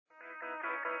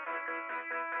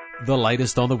The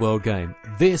latest on the world game.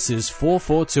 This is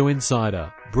 442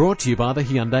 Insider, brought to you by the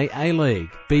Hyundai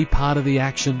A-League. Be part of the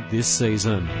action this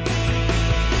season.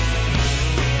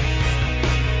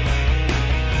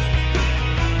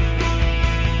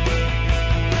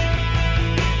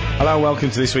 Hello and welcome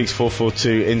to this week's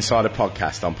 442 Insider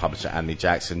Podcast. I'm publisher Andy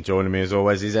Jackson. Joining me as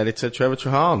always is editor Trevor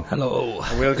Trahan. Hello.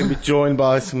 And we're going to be joined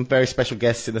by some very special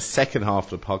guests in the second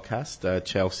half of the podcast.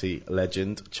 Chelsea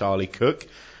legend Charlie Cooke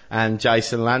and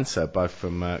Jason Lancer, both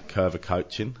from Coerver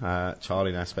Coaching.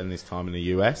 Charlie now spending his time in the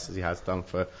US, as he has done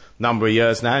for a number of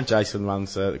years now. Jason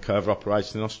runs the Coerver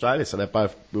operation in Australia, so they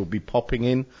both will be popping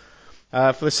in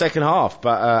for the second half.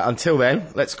 But until then,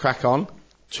 let's crack on.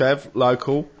 Trev,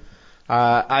 local.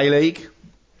 A-League,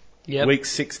 yep. Week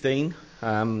 16.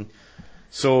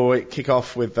 Saw it kick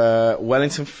off with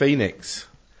Wellington Phoenix.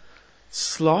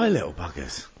 Sly little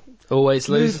buggers. Always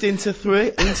lose. Moved into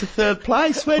third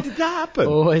place. Where did that happen?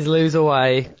 Always lose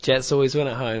away. Jets always win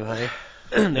at home, hey?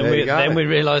 Then we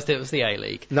realised it was the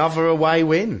A-League. Another away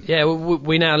win. Yeah,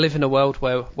 we now live in a world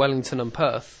where Wellington and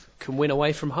Perth can win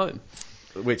away from home.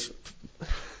 Which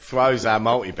throws our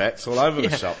multi-bets all over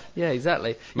the shop. Yeah,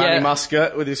 exactly. Manny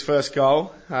Muscat with his first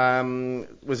goal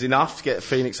was enough to get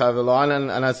Phoenix over the line, and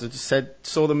as I just said,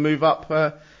 saw them move up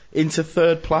into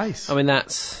third place. I mean,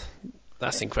 that's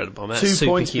incredible. Man. 2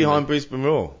 points behind Brisbane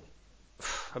Roar.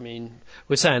 I mean,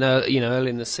 we're saying early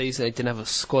in the season they didn't have a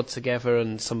squad together,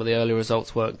 and some of the early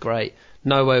results weren't great.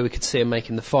 No way we could see them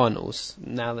making the finals.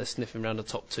 Now they're sniffing around the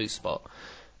top 2 spot.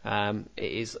 It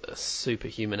is a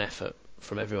superhuman effort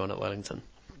from everyone at Wellington.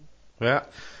 Yeah.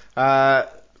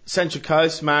 Central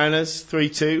Coast, Mariners,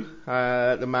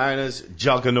 3-2. The Mariners'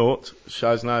 juggernaut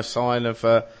shows no sign of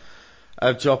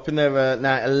dropping. They're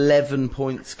now 11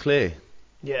 points clear.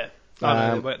 Yeah.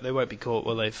 They won't be caught,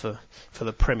 will they, for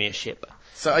the Premiership?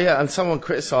 So, yeah, and someone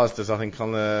criticised us, I think,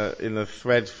 in the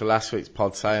thread for last week's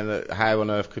pod, saying that how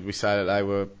on earth could we say that they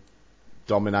were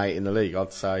dominating the league?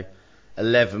 I'd say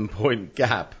 11-point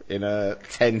gap in a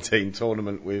 10-team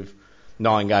tournament with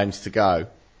 9 games to go.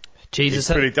 Jesus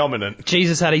He's pretty dominant.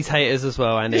 Jesus had his haters as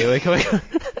well, Andy.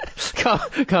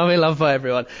 Can't be loved by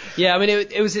everyone. Yeah, I mean,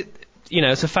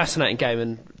 it's a fascinating game,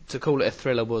 and to call it a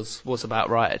thriller was about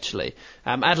right, actually.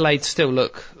 Adelaide still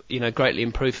look, greatly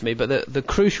improved for me, but the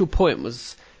crucial point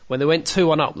was when they went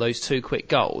 2-1 up, those 2 quick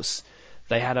goals,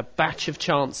 they had a batch of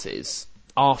chances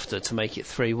after to make it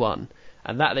 3-1,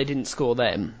 and that they didn't score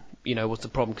them, was the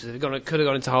problem, because if they could have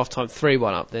gone into half-time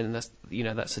 3-1 up, then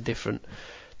that's a different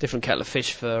kettle of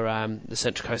fish for the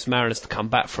Central Coast Mariners to come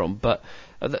back from. But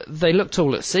they looked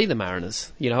all at sea, the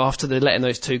Mariners, after they let in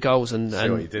those 2 goals. And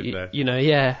what you did there.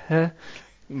 Yeah.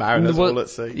 Mariners all at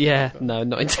sea. Yeah, no,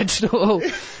 not intentional at all.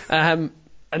 And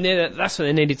that's when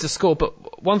they needed to score.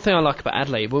 But one thing I like about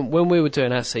Adelaide, when we were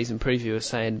doing our season preview, we were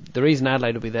saying the reason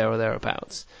Adelaide will be there or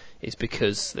thereabouts is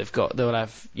because they'll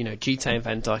have Gite and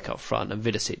Van Dijk up front and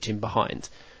Vidicic in behind.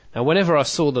 Now, whenever I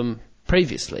saw them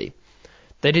previously,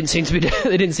 They didn't seem to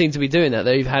be doing that.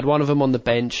 They've had one of them on the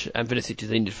bench, and Vidicic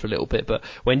is injured for a little bit. But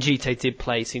when Gite did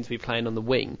play, he seemed to be playing on the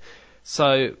wing.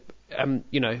 So,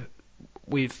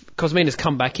 Cosmina's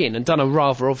come back in and done a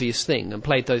rather obvious thing and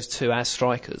played those 2 as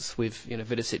strikers with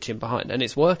Vidicic in behind, and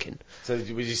it's working. So would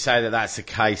you say that that's a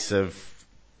case of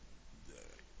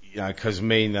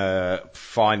Cosmina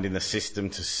finding the system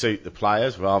to suit the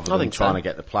players rather than trying to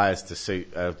get the players to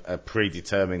suit a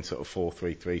predetermined sort of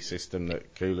 4-3-3 system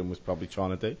that Coolen was probably trying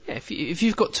to do? Yeah, if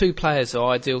you've got 2 players who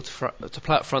are ideal to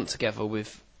play up front together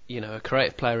with a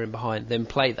creative player in behind, then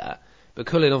play that. But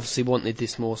Coolen obviously wanted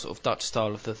this more sort of Dutch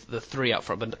style of the 3 up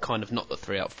front, but kind of not the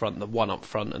 3 up front, the 1 up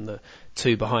front and the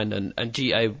 2 behind, and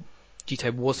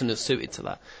Gite wasn't as suited to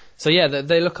that. So yeah,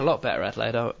 they look a lot better,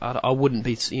 Adelaide. I wouldn't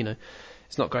be,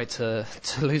 it's not great to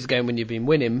lose a game when you've been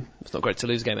winning. It's not great to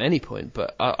lose a game at any point,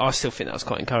 but I still think that was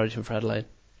quite encouraging for Adelaide.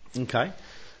 Okay.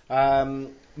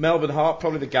 Melbourne Heart,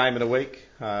 probably the game of the week.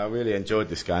 I really enjoyed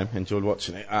this game, enjoyed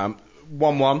watching it.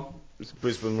 1-1,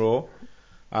 Brisbane Roar.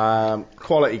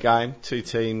 Quality game, 2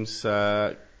 teams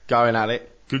going at it.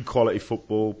 Good quality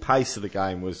football. Pace of the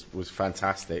game was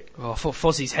fantastic. Oh, I thought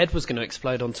Fozzie's head was going to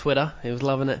explode on Twitter. He was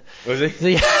loving it. Was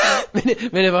he? Yeah,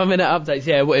 minute by minute updates.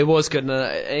 Yeah, it was good. And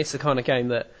it's the kind of game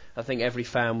that I think every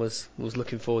fan was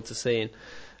looking forward to seeing.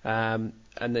 And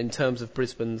in terms of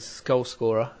Brisbane's goal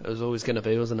scorer, it was always going to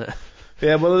be, wasn't it?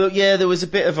 Yeah, well, there was a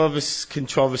bit of obvious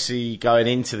controversy going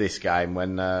into this game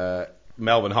when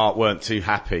Melbourne Heart weren't too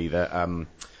happy that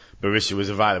Berisha was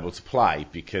available to play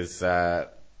because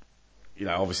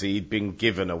obviously he'd been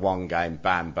given a 1-game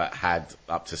ban but had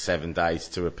up to 7 days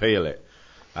to appeal it.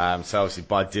 So obviously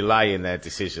by delaying their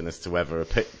decision as to whether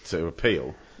to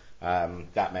appeal,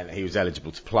 that meant he was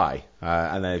eligible to play,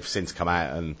 and they've since come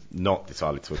out and not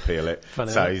decided to appeal it.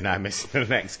 So he's now missing the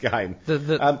next game.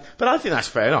 But I think that's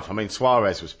fair enough. I mean,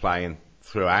 Suarez was playing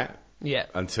throughout. Yeah.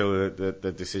 Until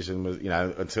the decision was,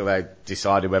 until they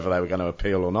decided whether they were going to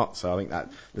appeal or not. So I think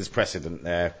that there's precedent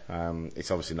there. It's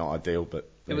obviously not ideal, but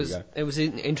there you go. It was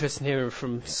interesting hearing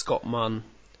from Scott Munn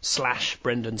 /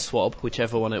 Brendan Swab,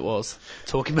 whichever one it was,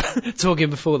 talking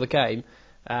before the game,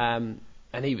 and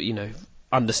he,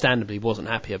 understandably wasn't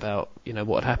happy about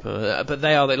what had happened. But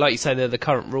they are, like you say, they're the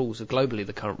current rules, globally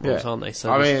the current rules, aren't they?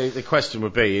 So I mean, the question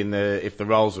would be if the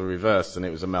roles were reversed and it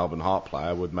was a Melbourne Heart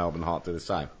player, would Melbourne Heart do the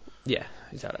same? Yeah,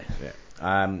 exactly.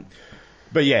 Yeah.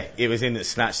 But yeah, it was in that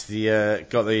snatched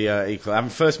got the equal. I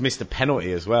first missed a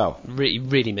penalty as well.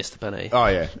 Really missed a penalty. Oh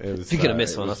yeah, it was. If you're going to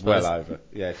miss one, I suppose. Well over.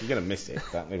 Yeah, if you're going to miss it,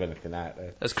 don't leave anything out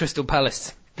there. As Crystal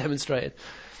Palace demonstrated.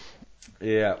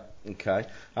 Yeah. Okay.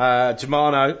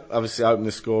 Germano obviously opened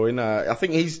the scoring. I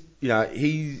think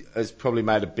he has probably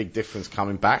made a big difference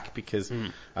coming back because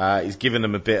he's given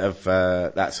them a bit of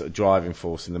that sort of driving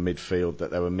force in the midfield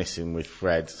that they were missing with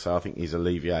Fred. So I think he's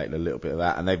alleviated a little bit of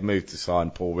that. And they've moved to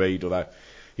sign Paul Reed, although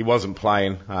he wasn't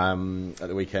playing at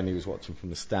the weekend. He was watching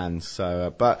from the stands.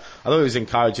 So, but I thought it was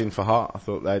encouraging for Hart. I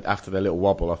thought after their little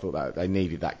wobble, I thought that they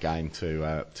needed that game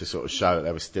to sort of show that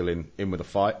they were still in with a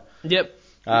fight. Yep.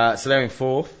 So they're in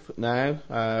fourth now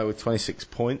with 26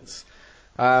 points.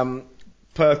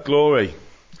 Perth Glory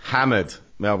hammered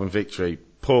Melbourne Victory.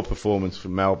 Poor performance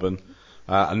from Melbourne.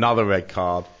 Another red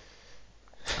card.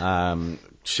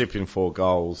 Shipping 4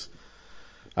 goals.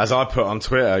 As I put on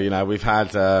Twitter, we've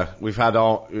had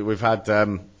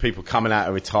people coming out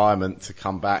of retirement to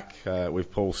come back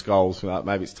with Paul Scholes.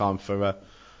 Maybe it's time for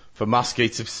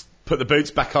Muskie to put the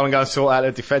boots back on and go and sort out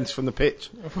their defence from the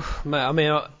pitch. Mate, I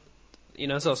mean,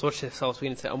 as I was watching this, I was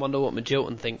beginning to think, I wonder what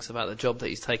Magilton thinks about the job that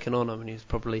he's taken on. I mean, he's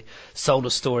probably sold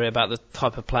a story about the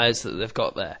type of players that they've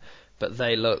got there, but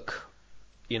they looked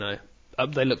a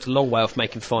long way off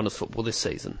making finals football this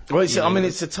season. Well,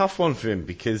 it's a tough one for him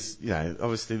because,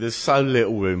 obviously there's so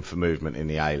little room for movement in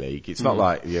the A-League. It's not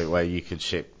like where you could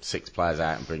ship 6 players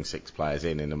out and bring 6 players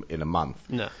in a month.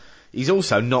 No. He's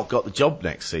also not got the job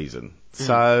next season.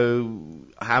 So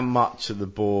how much are the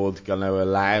board going to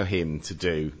allow him to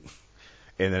do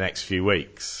in the next few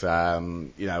weeks,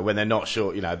 when they're not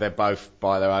sure, they're both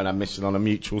by their own admission on a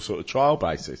mutual sort of trial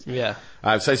basis. Yeah.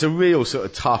 So it's a real sort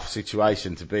of tough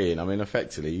situation to be in. I mean,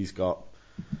 effectively, he's got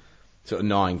sort of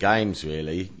 9 games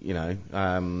really,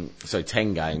 10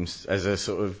 games as a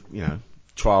sort of,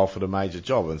 trial for the major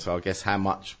job. And so I guess how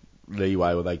much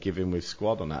leeway will they give him with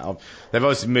squad on that? They've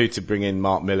obviously moved to bring in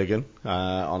Mark Milligan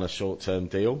on a short-term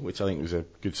deal, which I think was a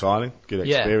good signing, good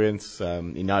experience.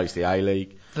 He knows the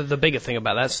A-League. The bigger thing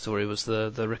about that story was the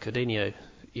Ricardinho,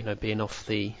 being off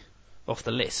the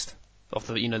list, off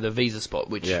the the visa spot,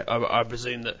 which I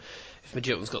presume that if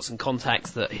Magilton's got some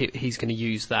contacts that he's going to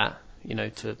use that,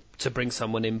 to bring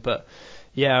someone in. But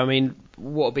yeah, I mean,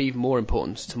 what will be even more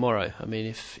important tomorrow? I mean,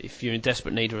 if you're in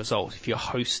desperate need of results, if you're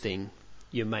hosting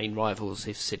your main rivals,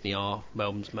 if Sydney are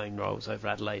Melbourne's main rivals over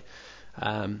Adelaide,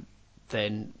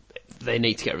 then they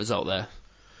need to get a result there.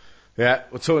 Yeah,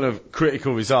 we're talking of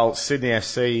critical results. Sydney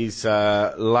FC's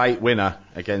late winner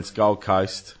against Gold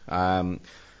Coast went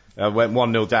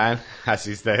 1-0 down, as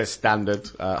is their standard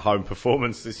home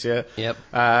performance this year. Yep.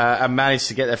 And managed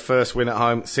to get their first win at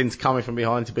home since coming from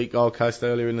behind to beat Gold Coast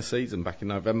earlier in the season, back in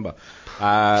November.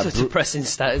 It's a depressing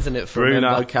stat, isn't it?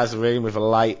 Bruno Casarin with a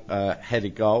late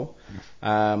headed goal,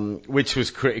 which was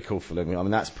critical for them. I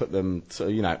mean, that's put them,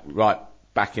 right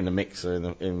back in the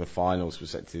mixer in the finals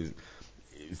perspective.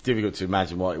 It's difficult to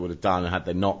imagine what it would have done had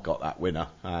they not got that winner.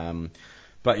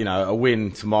 But a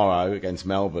win tomorrow against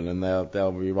Melbourne and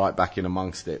they'll be right back in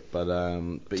amongst it. But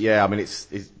yeah, I mean, it's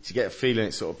do you get a feeling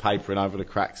it's sort of papering over the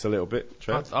cracks a little bit,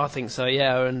 Trev? I think so,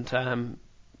 yeah. And an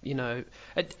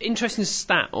interesting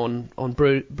stat on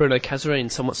Bruno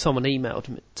Casarin. Someone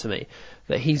emailed to me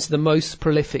that he's the most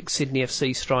prolific Sydney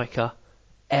FC striker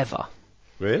ever.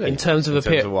 Really? In terms of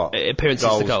appearances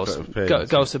to goals.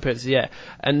 Goals to appearances, yeah.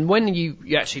 And when you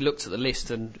actually looked at the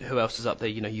list and who else is up there,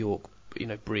 York,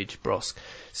 Bridge, Brosk,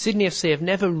 Sydney FC have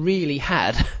never really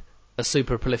had a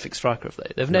super prolific striker of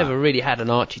they. They've never really had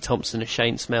an Archie Thompson, a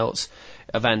Shane Smeltz,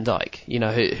 a Van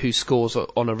Dijk, who scores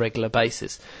on a regular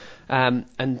basis. And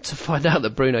to find out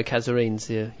that Bruno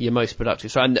Casarin's your most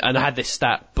productive, and I had this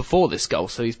stat before this goal,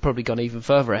 so he's probably gone even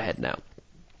further ahead now.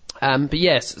 But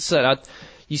yes, so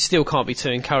you still can't be too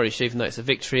encouraged, even though it's a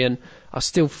victory. And I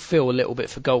still feel a little bit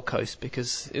for Gold Coast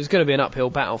because it was going to be an uphill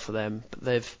battle for them.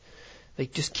 But they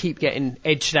just keep getting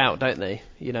edged out, don't they?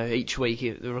 You know, each week,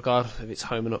 regardless if it's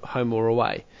home or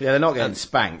away. Yeah, they're not getting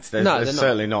spanked. They're they're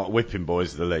certainly not whipping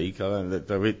boys of the league.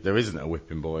 There isn't a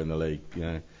whipping boy in the league, you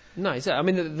know. No, exactly. I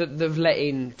mean, they've let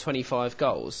in 25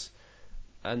 goals,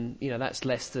 and you know that's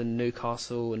less than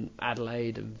Newcastle and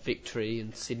Adelaide and Victory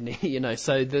and Sydney. You know,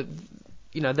 so they're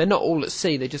not all at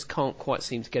sea. They just can't quite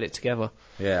seem to get it together.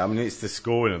 Yeah, I mean it's the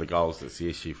scoring of the goals that's the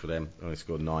issue for them. They only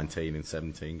scored 19 in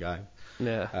 17 games.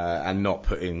 Yeah. And not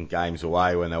putting games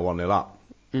away when they're 1-0 up.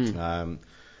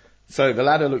 So the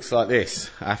ladder looks like this.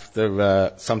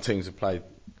 After some teams have played,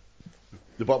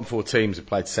 the bottom 4 teams have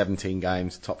played 17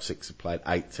 games, top 6 have played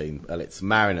 18. Well, it's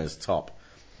Mariners top,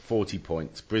 40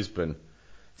 points. Brisbane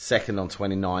second on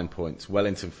 29 points.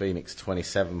 Wellington Phoenix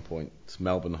 27 points.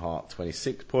 Melbourne Heart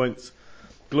 26 points.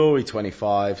 Glory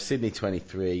 25. Sydney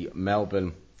 23.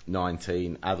 Melbourne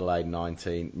 19, Adelaide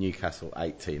 19, Newcastle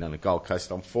 18, and the Gold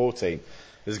Coast on 14.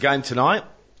 There's a game tonight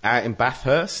out in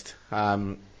Bathurst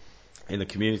in the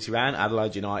community round.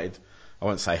 Adelaide United, I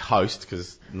won't say host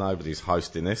because nobody's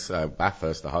hosting this.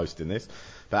 Bathurst are hosting this,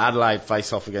 but Adelaide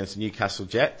face off against the Newcastle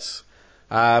Jets.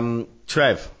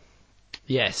 Trev,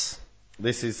 yes,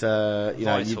 this is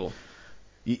vital.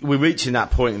 We're reaching that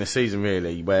point in the season,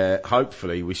 really, where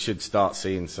hopefully we should start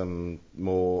seeing some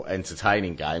more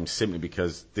entertaining games, simply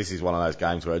because this is one of those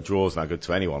games where a draw's no good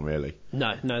to anyone, really.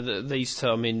 No, these two,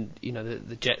 I mean, you know,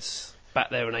 the Jets back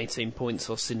there on 18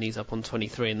 points, or Sydney's up on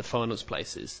 23 in the finals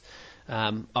places,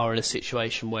 are in a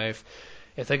situation where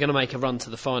if they're going to make a run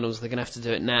to the finals, they're going to have to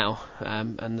do it now,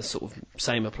 and the sort of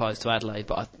same applies to Adelaide.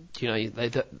 But they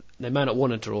may not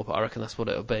want to draw, but I reckon that's what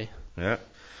it'll be. Yeah.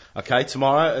 Okay,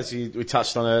 tomorrow, as we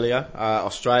touched on earlier,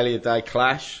 Australia Day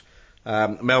clash.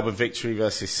 Melbourne Victory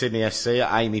versus Sydney FC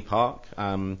at Amy Park.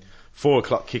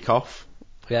 4:00 kick-off.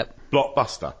 Yep.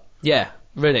 Blockbuster. Yeah,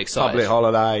 really excited. Public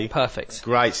holiday. Perfect.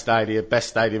 Great stadium, best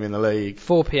stadium in the league.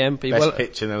 4 p.m. Best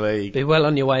pitch in the league. Be well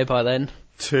on your way by then.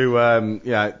 Two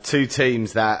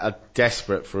teams that are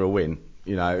desperate for a win.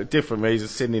 You know, different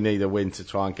reasons. Sydney need a win to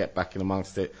try and get back in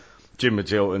amongst it. Jim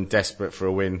Magilton, desperate for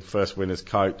a win, first win as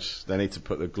coach. They need to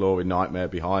put the Glory nightmare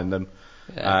behind them.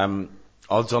 Yeah.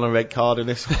 Odds on a red card in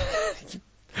this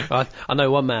one? I know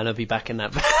one man will be back in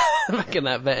that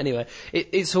bet anyway.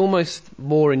 It's almost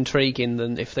more intriguing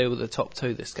than if they were the top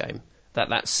 2 this game. That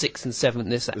 6th and 7th,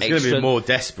 there's going to be more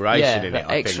desperation in it,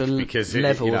 I think, because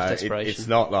level of desperation. It's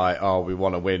not like, we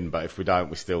want to win, but if we don't,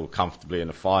 we're still comfortably in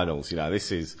the finals. You know,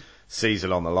 this is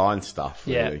season on the line stuff,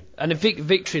 really. Yeah, and if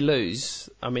Victory lose,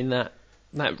 I mean that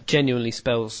genuinely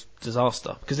spells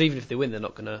disaster, because even if they win, they're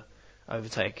not going to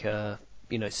overtake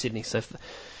Sydney. So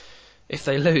if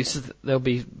they lose, there'll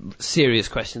be serious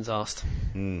questions asked.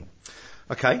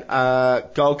 Okay,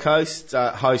 Gold Coast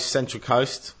host Central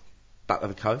Coast, back to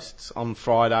the coasts on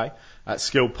Friday at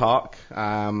Skill Park.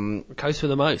 Coast with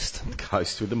the most.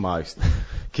 Coast with the most.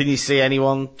 Can you see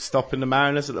anyone stopping the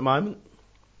Mariners at the moment?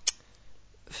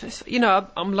 You know,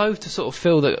 I'm loath to sort of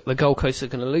feel that the Gold Coast are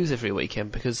going to lose every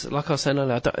weekend, because, like I was saying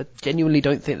earlier, I genuinely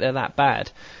don't think they're that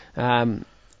bad. And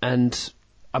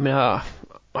I mean, I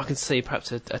can see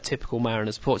perhaps a typical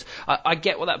Mariners port. I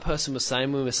get what that person was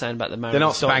saying when we were saying about the Mariners. They're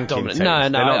not spanking teams. No, I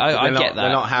get that. They're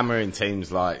not hammering teams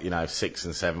like 6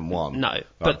 and 7-1. No,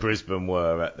 but Brisbane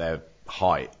were at their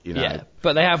height. Yeah,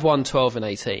 but they have won 12 and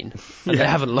 18, and they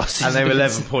haven't lost. And they were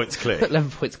 11 poits clear.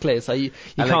 11 points clear. So you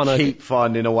and can't. They keep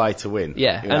finding a way to win.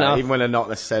 Yeah, even when they're not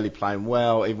necessarily playing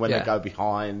well, even when they go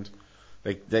behind,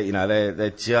 they've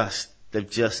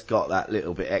just got that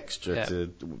little bit extra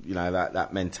to that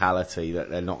mentality that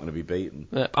they're not going to be beaten.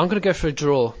 Yeah, I'm going to go for a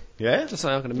draw. Yeah, just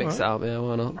saying, I'm going to mix it up. Yeah,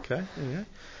 why not? Okay.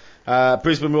 Yeah.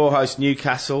 Brisbane Roar host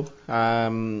Newcastle.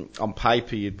 On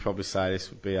paper, you'd probably say this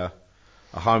would be a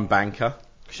home banker.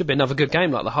 Should be another good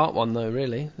game like the Heart one, though,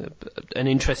 really. An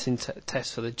interesting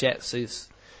test for the Jets, whose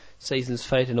season's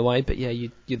fading away. But yeah,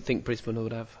 you'd think Brisbane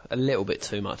would have a little bit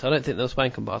too much. I don't think they'll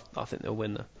spank them, but I think they'll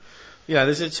win though. Yeah,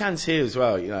 there's a chance here as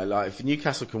well. Like if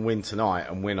Newcastle can win tonight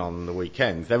and win on the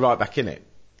weekend, they're right back in it.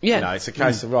 Yeah. It's a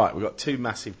case of, right, we've got 2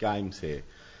 massive games here.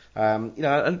 And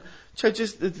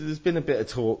there's been a bit of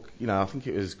talk, I think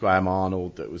it was Graham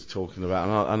Arnold that was talking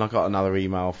about, and I got another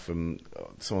email from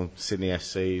someone from Sydney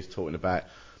FC who's talking about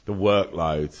the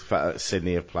workload, the fact that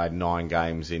Sydney have played 9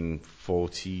 games in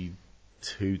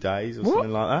 42 days or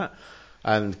something like that.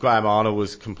 And Graham Arnold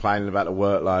was complaining about the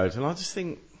workload, and I just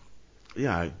think,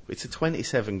 it's a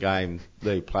 27 game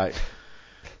league play,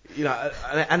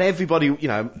 and everybody,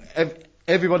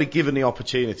 everybody given the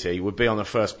opportunity would be on the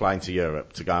first plane to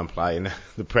Europe to go and play in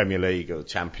the Premier League or the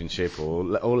Championship or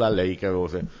La Liga or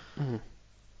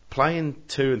playing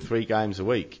 2 and 3 games a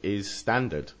week is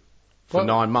standard for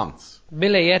 9 months.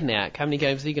 Millie Edniak, how many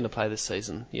games are he going to play this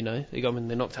season? You know, they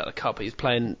knocked out the cup, but he's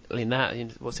playing in that.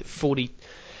 What's it, 40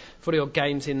 odd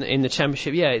games in the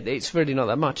championship? Yeah, it's really not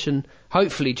that much. And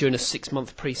hopefully during a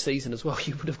 6-month pre-season as well,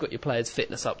 you would have got your players'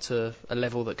 fitness up to a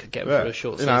level that could get them through a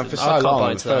short season. For so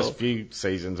long, the first few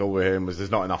seasons, all we're hearing was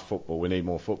there's not enough football. We need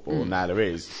more football, and now there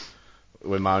is.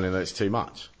 We're moaning that it's too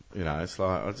much. You know, it's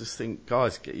like, I just think,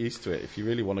 guys, get used to it. If you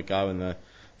really want to go and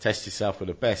test yourself with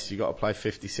the best, you've got to play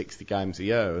 50, 60 games a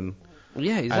year. And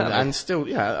yeah, exactly. And still,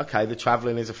 okay, the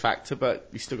travelling is a factor, but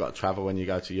you still got to travel when you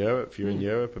go to Europe, if you're in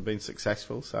Europe and being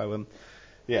successful. So,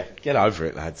 get over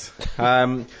it, lads.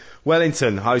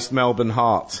 Wellington host Melbourne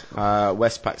Heart,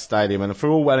 Westpac Stadium. And for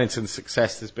all Wellington's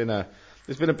success, there's been a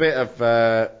bit of,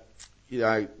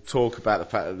 talk about the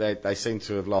fact that they seem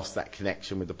to have lost that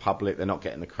connection with the public. They're not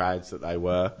getting the crowds that they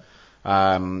were.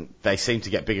 They seem to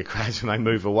get bigger crowds when they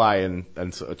move away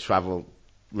and sort of travel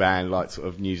round like sort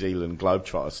of New Zealand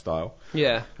Globetrotter style.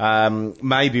 Yeah.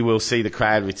 Maybe we'll see the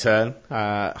crowd return.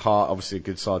 Heart, obviously a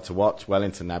good side to watch.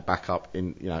 Wellington now back up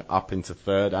into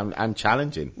third and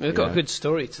challenging. They've got a good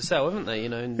story to sell, haven't they?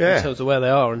 In terms of where they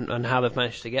are and how they've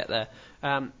managed to get there.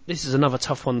 This is another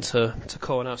tough one to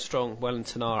call on how strong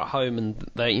Wellington are at home, and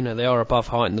they are above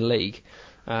Heart in the league.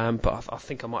 But I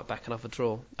think I might back another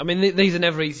draw. I mean, these are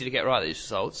never easy to get right, these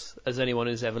results, as anyone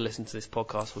who's ever listened to this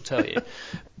podcast will tell you.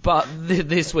 But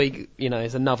this week,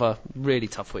 is another really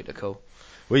tough week to call.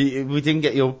 We didn't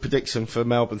get your prediction for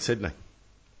Melbourne-Sydney.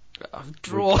 A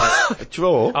draw. A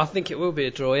draw? I think it will be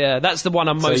a draw, yeah. That's the one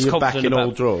I'm most confident about. So you're backing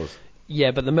all draws?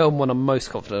 Yeah, but the Melbourne one I'm most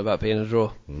confident about being a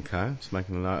draw. Okay, just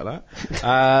making a note of that.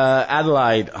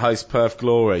 Adelaide hosts Perth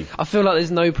Glory. I feel like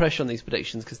there's no pressure on these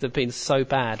predictions because they've been so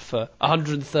bad for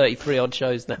 133 odd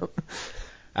shows now.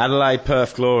 Adelaide,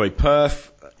 Perth Glory.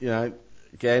 Perth,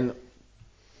 again,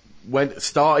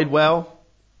 started well,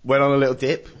 went on a little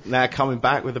dip, now coming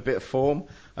back with a bit of form.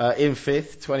 In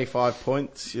fifth, 25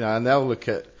 points, and they'll look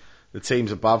at the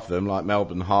teams above them, like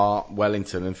Melbourne Heart,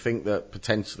 Wellington, and think that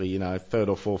potentially, third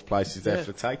or fourth place is there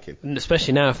for the taking. And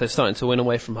especially now if they're starting to win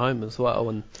away from home as well,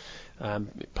 and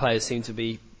players seem to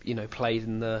be, played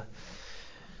in the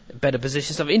better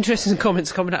positions. Some interesting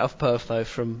comments coming out of Perth, though,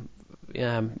 from,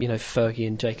 Fergie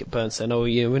and Jacob Burns saying,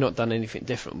 we've not done anything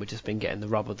different, we've just been getting the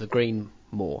rub of the green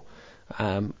more.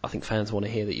 I think fans want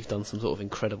to hear that you've done some sort of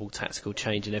incredible tactical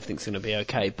change and everything's going to be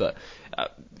okay, but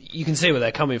you can see where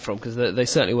they're coming from because they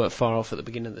certainly weren't far off at the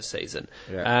beginning of the season.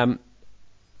 Yeah.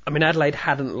 Adelaide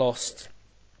hadn't lost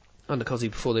under Cosy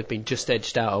before. They've been just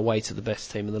edged out away to the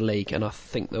best team in the league, and I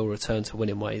think they'll return to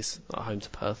winning ways at home to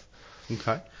Perth.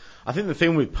 Okay. I think the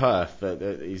thing with Perth that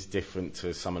is different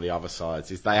to some of the other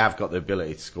sides is they have got the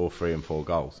ability to score 3 and 4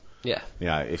 goals. Yeah.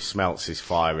 If Smelts is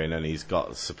firing and he's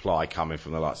got supply coming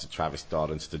from the likes of Travis Dodd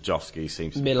and Stajowski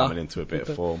seems to be coming into a bit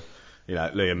of form.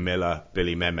 Liam Miller,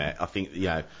 Billy Mehmet. I think,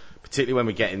 particularly when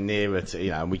we're getting nearer to,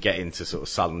 and we get into sort of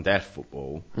sudden death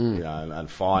football, and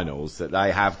finals, that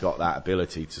they have got that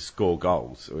ability to score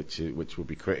goals, which will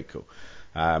be critical.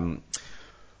 All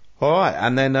right,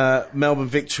 and then Melbourne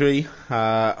Victory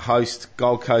host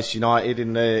Gold Coast United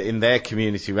in their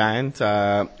community round,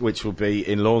 which will be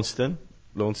in Launceston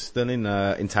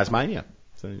in Tasmania.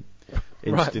 So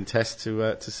interesting test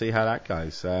to see how that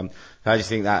goes. How do you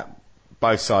think that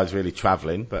both sides really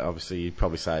travelling? But obviously you'd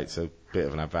probably say it's a bit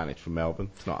of an advantage for Melbourne.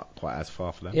 It's not quite as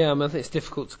far for them. Yeah, I think it's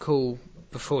difficult to call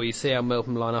before you see how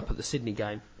Melbourne line up at the Sydney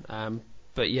game.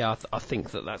 But yeah, I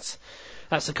think that's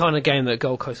the kind of game that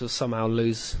Gold Coast will somehow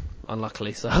lose,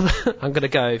 unluckily. So I'm going to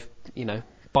go,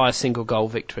 by a single goal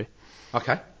victory.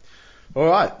 Okay. All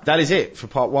right, that is it for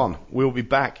part 1. We'll be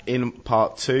back in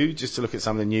part 2 just to look at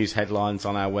some of the news headlines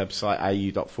on our website,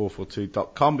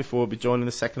 au.442.com, before we'll be joined in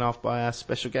the second half by our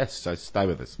special guest, so stay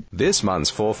with us. This month's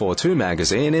 442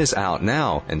 magazine is out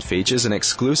now and features an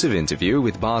exclusive interview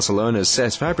with Barcelona's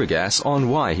Cesc Fabregas on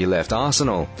why he left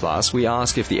Arsenal. Plus, we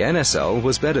ask if the NSL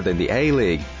was better than the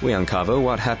A-League. We uncover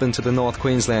what happened to the North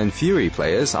Queensland Fury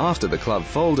players after the club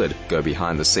folded, go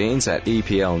behind the scenes at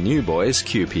EPL New Boys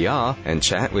QPR, and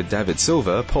chat with David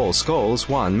Silva, Paul Scholes,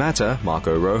 Juan Mata,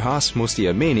 Marco Rojas,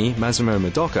 Musti Amini, Massimo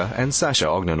Madoka and Sasha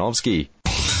Ognanovsky.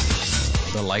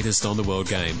 The latest on the world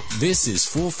game. This is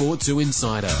 442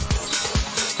 Insider.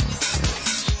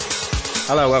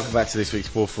 Hello, welcome back to this week's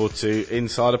 442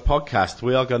 Insider podcast.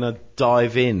 We are going to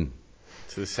dive in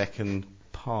to the second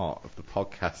part of the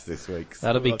podcast this week.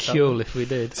 That'd be cool if we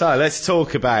did. So let's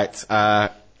talk about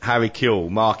Harry Kewell,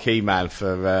 marquee man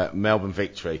for Melbourne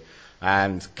Victory.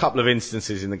 And a couple of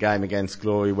instances in the game against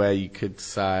Glory where you could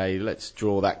say, let's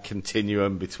draw that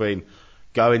continuum between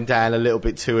going down a little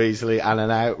bit too easily and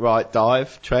an outright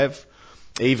dive. Trev,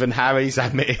 even Harry's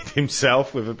admitted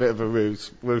himself with a bit of a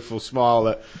rueful smile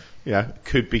that, you know,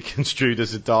 could be construed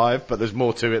as a dive, but there's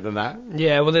more to it than that.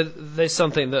 Yeah, well, there's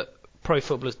something that pro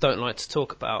footballers don't like to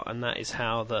talk about, and that is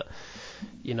how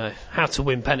to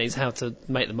win penalties, how to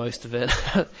make the most of it.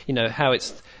 You know, how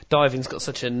diving's got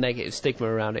such a negative stigma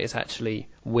around it. It's actually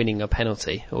winning a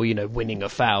penalty, or, you know, winning a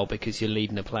foul because you're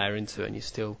leading a player into it and you're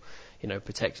still, you know,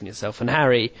 protecting yourself. And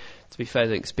Harry, to be fair, is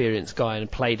an experienced guy and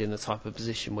played in the type of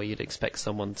position where you'd expect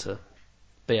someone to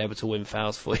be able to win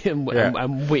fouls for you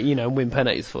and win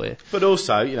penalties for you. But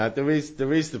also, you know, there is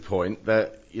the point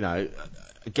that, you know,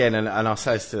 again, and I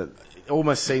say this, it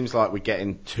almost seems like we're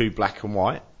getting too black and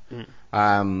white.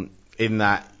 In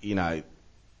that, you know,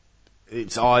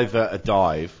 it's either a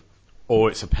dive or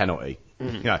it's a penalty.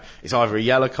 You know, it's either a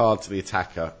yellow card to the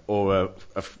attacker or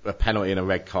a penalty and a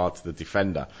red card to the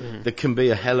defender. There can be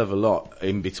a hell of a lot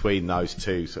in between those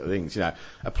two sort of things. You know,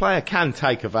 a player can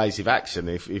take evasive action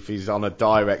if he's on a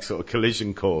direct sort of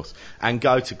collision course and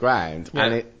go to ground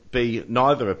and it be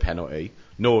neither a penalty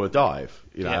nor a dive.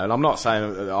 You know, and I'm not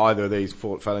saying that either of these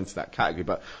fell into that category,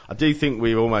 but I do think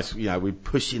we're almost, you know, we're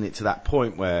pushing it to that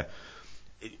point where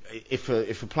if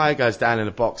a player goes down in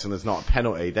a box and there's not a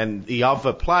penalty, then the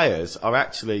other players are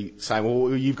actually saying,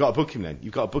 well, you've got to book him then.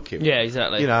 You've got to book him. Yeah,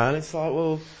 exactly. You know, and it's like,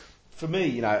 well, for me,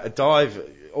 you know, a dive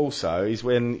also is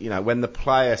when, you know, when the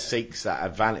player seeks that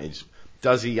advantage,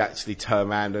 does he actually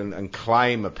turn around and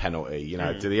claim a penalty? You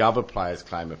know, do the other players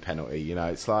claim a penalty? You know,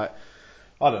 it's like,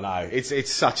 I don't know.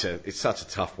 It's such a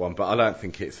tough one, but I don't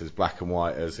think it's as black and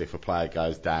white as if a player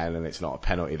goes down and it's not a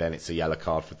penalty, then it's a yellow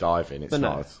card for diving. It's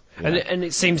not. And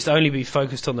it seems to only be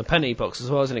focused on the penalty box as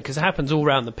well, isn't it? Because it happens all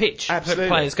around the pitch. Absolutely.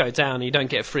 Players go down, and you don't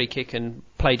get a free kick, and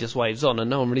play just waves on, and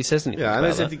no one really says anything. Yeah, and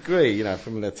about there's a degree, you know,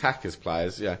 from the attackers'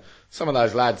 players. Yeah, some of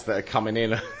those lads that are coming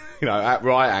in, you know, at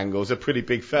right angles are pretty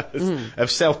big fellas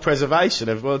of self-preservation.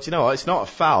 Of, well, do you know what? It's not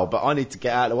a foul, but I need to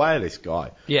get out of the way of this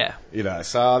guy. Yeah. You know,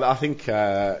 so I think,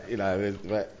 you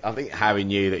know, I think Harry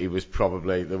knew that he was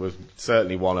probably, there was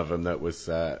certainly one of them that was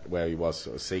where he was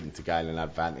sort of seeking to gain an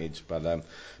advantage. But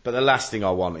the last thing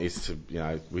I want is to, you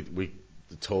know, we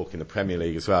talk in the Premier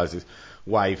League as well, is this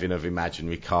waving of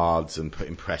imaginary cards and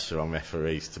putting pressure on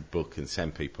referees to book and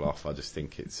send people off. I just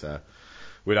think it's,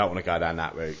 we don't want to go down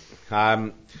that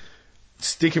route.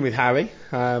 Sticking with Harry,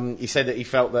 he said that he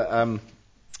felt that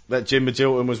that Jim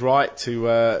Magilton was right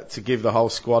to give the whole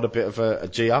squad a bit of a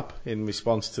G up in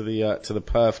response to the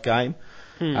Perth game.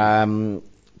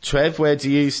 Trev, where do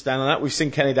you stand on that? We've seen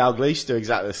Kenny Dalglish do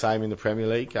exactly the same in the Premier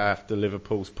League after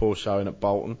Liverpool's poor showing at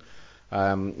Bolton.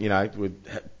 You know,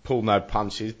 pulled no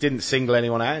punches, didn't single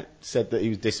anyone out, said that he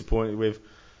was disappointed with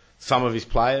some of his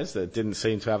players that didn't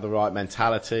seem to have the right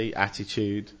mentality,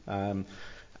 attitude.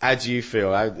 How do you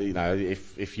feel? You know,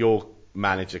 if your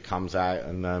manager comes out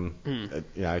and,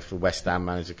 you know, if the West Ham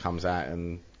manager comes out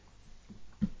and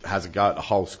has a go at the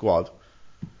whole squad?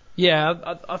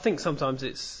 Yeah, I think sometimes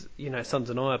it's, you know, it's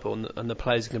undeniable, and the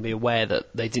players are going to be aware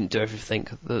that they didn't do everything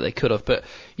that they could have. But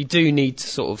you do need to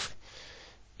sort of,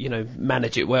 you know,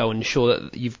 manage it well and ensure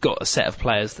that you've got a set of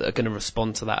players that are going to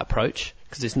respond to that approach,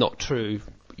 because it's not true,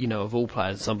 you know, of all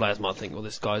players. Some players might think, well,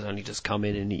 this guy's only just come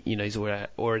in and you know, he's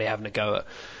already having a go at,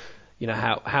 you know,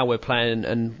 how we're playing.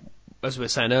 And as we were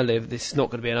saying earlier, this is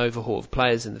not going to be an overhaul of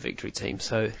players in the victory team.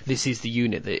 So this is the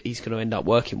unit that he's going to end up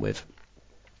working with.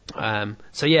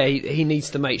 So yeah, he needs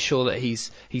to make sure that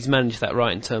he's managed that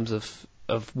right in terms of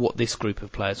what this group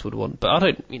of players would want. But I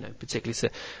don't, you know, particularly say.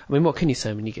 I mean, what can you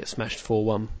say when you get smashed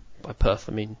 4-1 by Perth?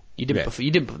 I mean, they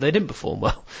didn't perform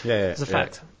well. Yeah, it's a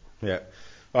fact. Yeah.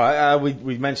 All right.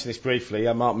 We mentioned this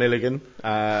briefly. Mark Milligan,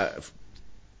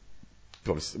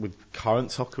 with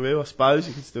current soccer career, I suppose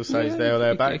you can still say he's there or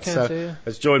thereabouts.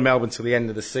 Has joined Melbourne till the end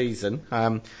of the season.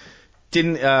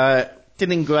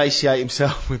 Didn't ingratiate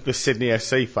himself with the Sydney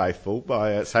FC faithful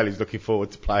by saying he's looking forward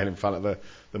to playing in front of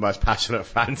the most passionate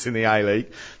fans in the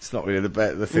A-League. It's not really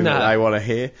the thing that they want to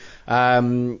hear.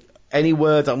 Any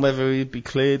word on whether he'd be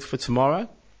cleared for tomorrow?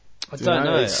 I don't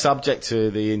know. It's subject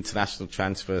to the international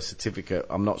transfer certificate.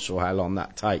 I'm not sure how long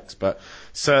that takes, but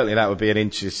certainly that would be an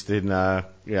interesting,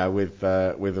 you know, with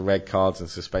the red cards and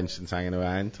suspensions hanging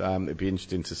around. It'd be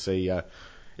interesting to see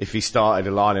if he started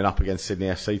lining up against Sydney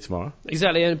FC tomorrow.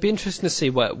 Exactly, and it'd be interesting to see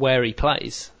where he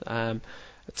plays.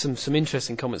 Some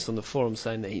interesting comments on the forum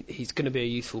saying that he's going to be a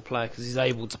useful player because he's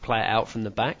able to play it out from the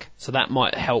back, so that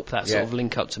might help that sort of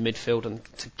link up to midfield and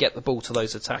to get the ball to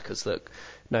those attackers that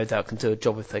no doubt can do a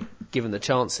job if they're given the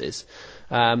chances.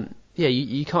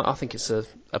 You can't. I think it's a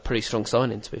pretty strong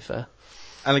signing, to be fair.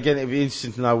 And again, it'd be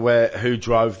interesting to know who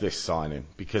drove this signing,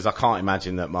 because I can't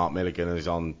imagine that Mark Milligan is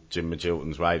on Jim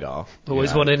Magilton's radar.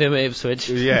 Always wanted him at Ipswich.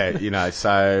 Yeah,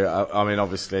 so, I mean,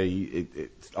 obviously,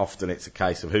 often it's a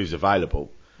case of who's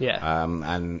available. Yeah.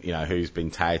 And, who's been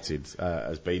touted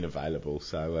as being available.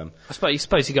 So I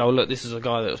suppose you go, look, this is a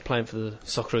guy that was playing for the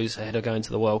Socceroos ahead of going to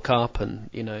the World Cup,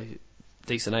 and,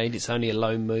 decent age, it's only a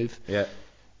loan move. Yeah.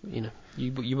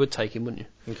 You would take him, wouldn't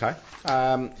you? Okay.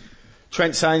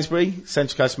 Trent Sainsbury,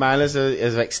 Central Coast Mariners,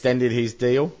 has extended his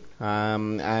deal,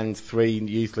 and 3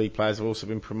 youth league players have also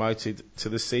been promoted to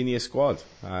the senior squad.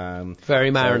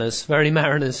 Very Mariners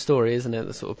story, isn't it?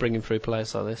 The sort of bringing through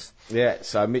players like this. Yeah.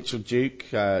 So Mitchell Duke,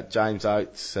 James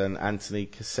Oates, and Anthony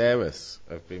Caceres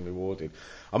have been rewarded.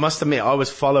 I must admit, I was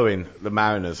following the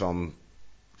Mariners on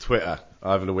Twitter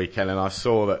over the weekend, and I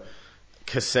saw that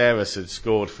Caceres had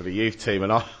scored for the youth team,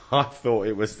 and I thought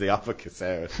it was the other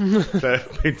Caceres that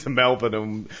had been to Melbourne.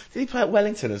 And did he play at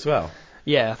Wellington as well?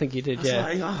 Yeah, I think he did.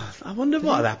 I wonder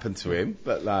what had happened to him,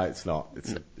 but no, it's not.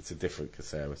 It's a different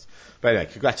Caceres. But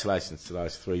anyway, congratulations to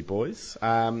those 3 boys.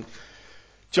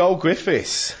 Joel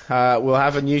Griffiths will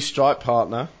have a new strike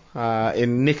partner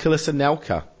in Nicholas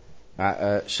Anelka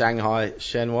at Shanghai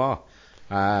Shenhua.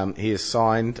 He has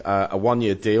signed a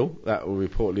 1-year deal that will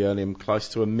reportedly earn him close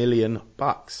to $1 million.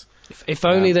 If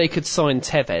only they could sign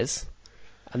Tevez,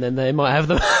 and then they might have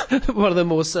one of the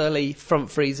more surly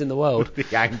front threes in the world.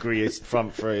 The angriest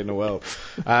front three in the world.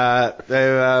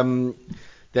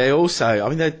 They also, I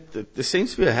mean, there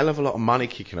seems to be a hell of a lot of money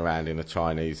kicking around in the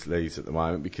Chinese leagues at the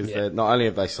moment, because not only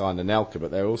have they signed Anelka,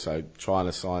 but they're also trying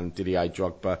to sign Didier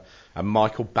Drogba and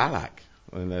Michael Ballack.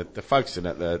 And they're focusing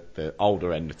at the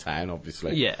older end of town,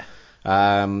 obviously. Yeah. But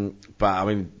I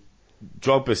mean,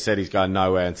 Drogba said he's going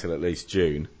nowhere until at least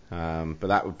June. But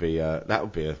that would be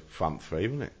a front three,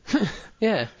 wouldn't it?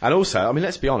 Yeah. And also, I mean,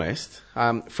 let's be honest.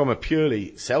 From a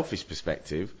purely selfish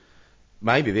perspective,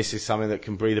 maybe this is something that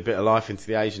can breathe a bit of life into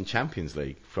the Asian Champions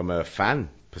League from a fan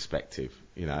perspective.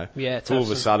 Yeah. All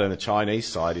of a sudden, the Chinese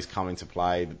side is coming to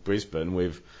play Brisbane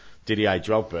with Didier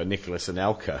Drogba, Nicholas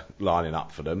Anelka lining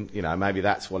up for them. Maybe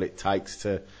that's what it takes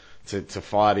to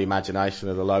fire the imagination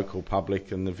of the local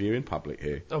public and the viewing public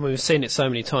here. I mean, we've seen it so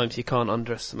many times, you can't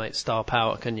underestimate star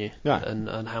power, can you? No.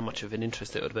 And how much of an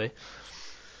interest it would be.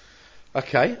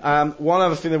 Okay. One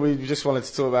other thing that we just wanted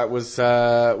to talk about was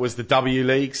the W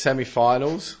League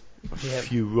semi-finals. Yep.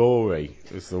 Furore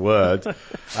is the word.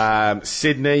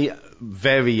 Sydney,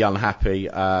 very unhappy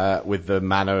with the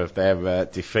manner of their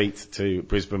defeat to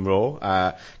Brisbane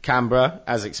Roar. Canberra,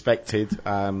 as expected,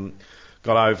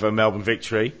 got over Melbourne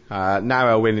Victory.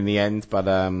 Narrow win in the end, but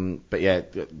yeah,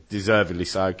 deservedly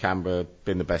so. Canberra,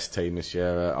 been the best team this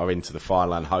year, are into the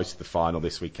final and host the final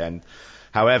this weekend.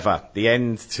 However, the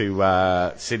end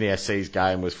to Sydney FC's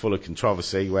game was full of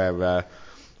controversy, where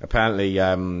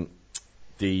apparently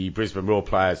the Brisbane Roar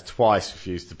players twice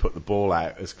refused to put the ball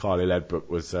out as Kylie Ledbrook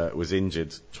was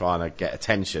injured, trying to get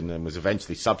attention, and was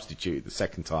eventually substituted the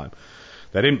second time.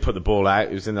 They didn't put the ball out.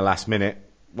 It was in the last minute.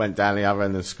 Went down the other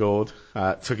end and scored.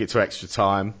 Took it to extra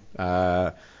time.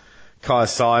 Kaya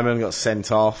Simon got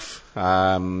sent off.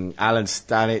 Alan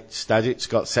Stadic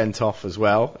got sent off as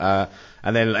well.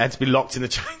 And then had to be locked in the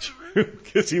change room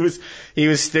because he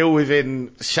was still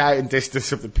within shouting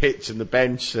distance of the pitch and the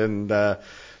bench. And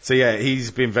so yeah,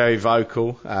 he's been very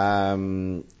vocal.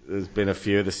 There's been a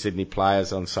few of the Sydney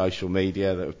players on social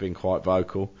media that have been quite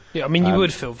vocal. Yeah, I mean, you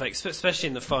would feel vexed, especially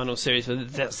in the final series, where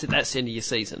that's the end of your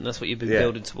season. That's what you've been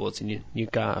building towards, and you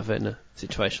go out of it in a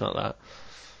situation like that.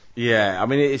 Yeah, I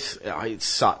mean, it's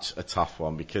such a tough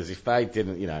one, because if they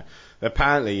didn't,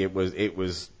 apparently it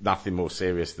was nothing more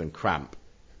serious than cramp,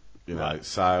 Right.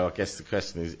 So I guess the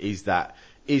question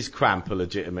is cramp a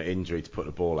legitimate injury to put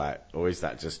the ball out, or is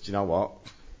that just, you know what?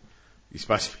 You're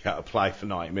supposed to be able to play for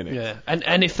 90 minutes. Yeah,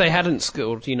 and if they hadn't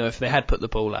scored, if they had put the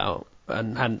ball out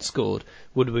and hadn't scored,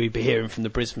 would we be hearing from the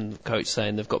Brisbane coach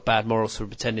saying they've got bad morals for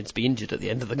pretending to be injured at the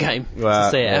end of the game to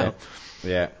see it out?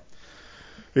 Yeah.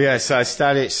 Yeah, so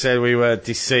Stadic said we were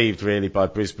deceived really by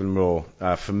Brisbane Roar.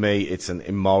 For me, it's an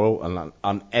immoral and an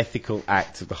unethical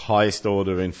act of the highest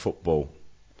order in football.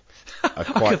 I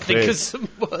could think of some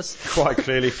worse. Quite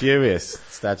clearly furious,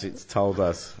 Stadic told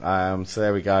us. So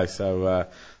there we go. So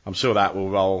I'm sure that will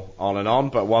roll on and on.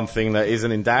 But one thing that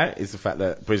isn't in doubt is the fact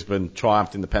that Brisbane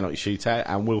triumphed in the penalty shootout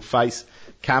and will face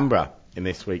Canberra in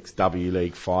this week's W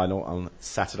League final on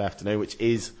Saturday afternoon, which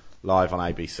is live on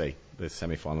ABC. The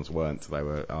semi-finals weren't. They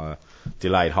were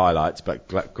delayed highlights,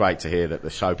 but great to hear that the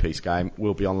showpiece game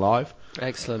will be on live.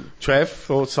 Excellent. Trev,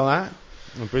 thoughts on that?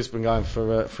 And Brisbane going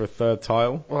for a third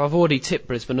title. Well, I've already tipped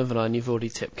Brisbane, haven't I? And you've already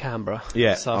tipped Canberra.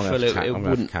 Yeah, so I feel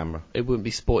it wouldn't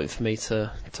be sporting for me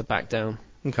to back down.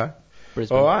 Okay.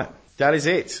 Brisbane. All right, that is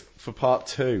it for part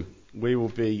 2. We will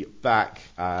be back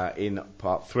in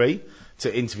part 3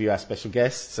 to interview our special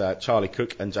guests, Charlie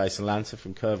Cooke and Jason Lancer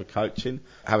from Coerver Coaching.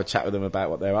 Have a chat with them about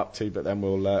what they're up to, but then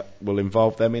we'll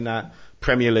involve them in our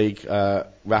Premier League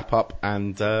wrap-up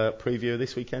and preview of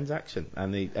this weekend's action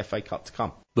and the FA Cup to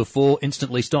come. Before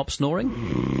instantly stop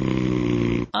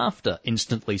snoring? After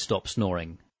instantly stop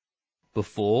snoring?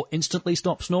 Before instantly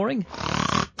stop snoring?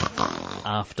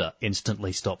 After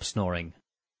instantly stop snoring?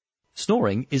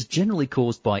 Snoring is generally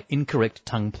caused by incorrect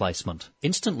tongue placement.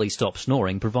 Instantly Stop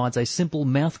Snoring provides a simple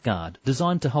mouth guard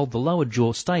designed to hold the lower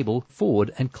jaw stable,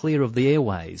 forward and clear of the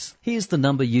airways. Here's the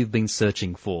number you've been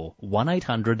searching for,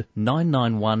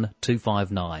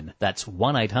 1-800-991-259. That's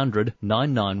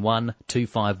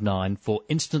 1-800-991-259 for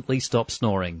Instantly Stop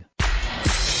Snoring.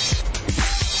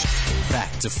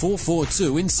 Back to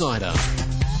 442 Insider.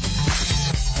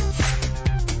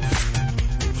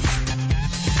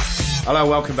 Hello,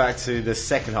 welcome back to the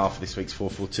second half of this week's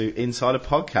 442 Insider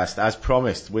podcast. As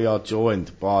promised, we are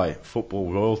joined by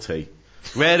football royalty.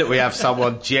 Rare that we have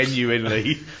someone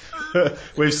genuinely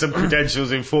with some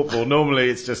credentials in football.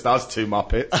 Normally it's just us two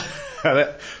muppets.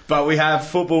 But we have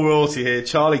football royalty here.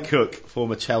 Charlie Cooke,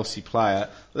 former Chelsea player.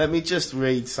 Let me just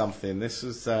read something. This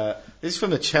is from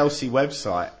the Chelsea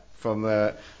website, from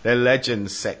their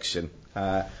legends section.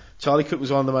 Charlie Cooke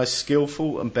was one of the most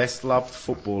skillful and best-loved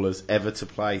footballers ever to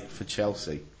play for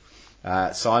Chelsea.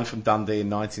 Signed from Dundee in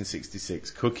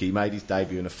 1966, Cookie made his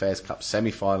debut in a Fairs Cup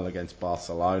semi-final against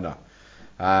Barcelona,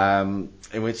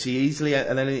 in which he easily,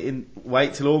 and then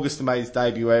wait till August to make his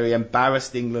debut, where he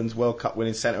embarrassed England's World Cup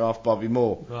winning centre-half Bobby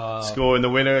Moore, scoring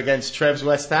the winner against Trev's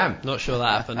West Ham. Not sure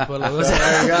that happened. Well,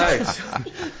 there you go.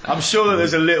 I'm sure that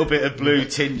there's a little bit of blue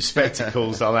tinge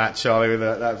spectacles on that, Charlie.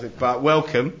 But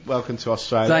welcome to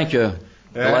Australia. Thank you.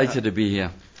 Delighted to be here.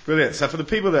 Brilliant. So for the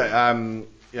people that,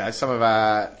 some of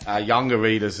our younger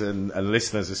readers and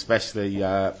listeners especially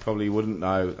probably wouldn't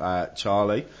know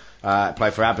Charlie.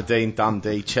 Played for Aberdeen,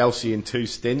 Dundee, Chelsea in 2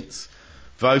 stints.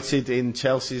 Voted in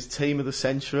Chelsea's Team of the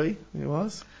Century. It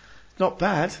was not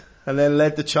bad, and then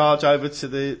led the charge over to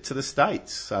the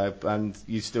States. So, and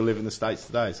you still live in the States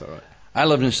today, is that right? I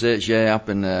live in the States, up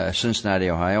in Cincinnati,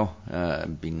 Ohio.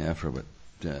 Been there for about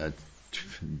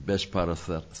best part of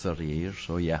 30 years.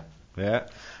 So yeah. Yeah,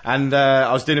 and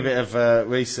I was doing a bit of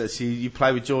research. You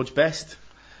play with George Best.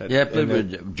 Yeah, I played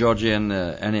with Georgie in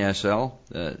NASL.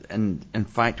 And in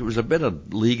fact, it was a better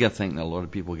league, I think, than a lot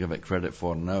of people give it credit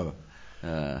for now.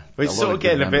 But it's sort of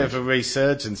getting a bit of a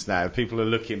resurgence now. People are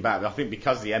looking back. I think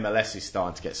because the MLS is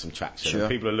starting to get some traction, sure. And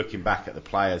people are looking back at the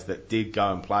players that did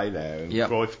go and play there. And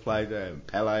Cruyff played there, and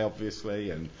Pele,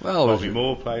 obviously, and Bobby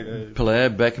Moore played there. Pele,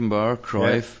 Beckenbauer,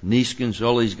 Cruyff, Neeskens,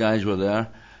 all these guys were there.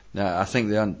 I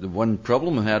think the one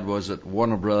problem we had was that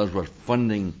Warner Brothers were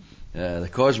funding the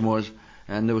Cosmos,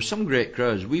 and there were some great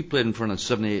crowds. We played in front of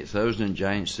 78,000 in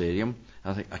Giant Stadium.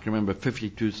 I can remember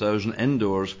 52,000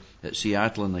 indoors at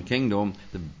Seattle in the Kingdom.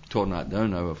 They've torn that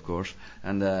down now, of course.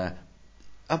 And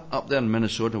up there in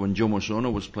Minnesota, when Joe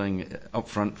Mosono was playing up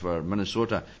front for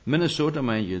Minnesota,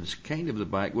 mind you, it's kind of the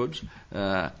backwoods.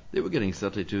 They were getting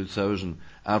 32,000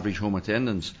 average home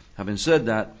attendance. Having said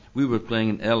that, we were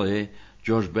playing in LA.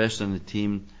 George Best and the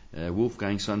team,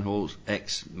 Wolfgang Sundholz,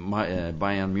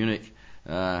 ex-Bayern Munich.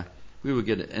 We were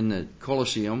getting in the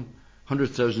Coliseum,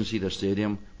 100,000 seater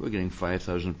stadium, we were getting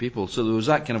 5,000 people. So there was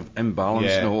that kind of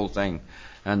imbalance in the whole thing.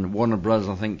 And Warner Brothers,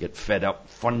 I think, get fed up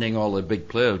funding all the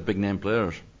big name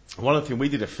players. One of the things, we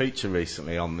did a feature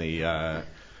recently on the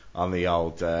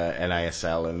old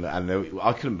NASL, and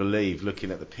I couldn't believe looking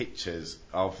at the pictures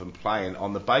of them playing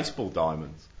on the baseball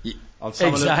diamonds.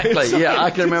 Exactly, I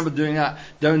can remember doing that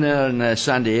down there in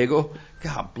San Diego.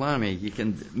 God blimey, you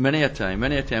can many a time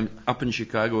up in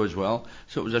Chicago as well.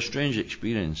 So it was a strange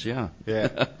experience, So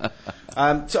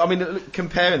I mean,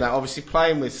 comparing that, obviously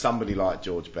playing with somebody like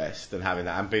George Best and having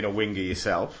that, and being a winger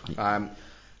yourself,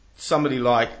 somebody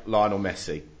like Lionel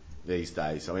Messi these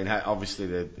days. I mean, obviously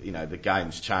the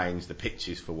game's changed, the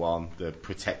pitches for one, the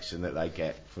protection that they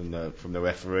get from the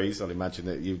referees. I'd imagine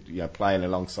that you playing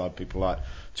alongside people like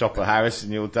Chopper Harris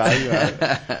in your day.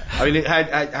 I mean,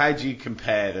 how do you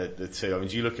compare the two? I mean,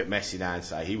 do you look at Messi now and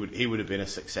say he would have been a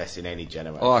success in any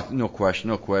generation? Oh, no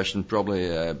question.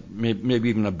 Probably maybe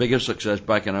even a bigger success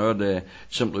back in our day,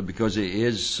 simply because he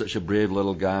is such a brave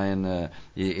little guy, and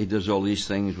he does all these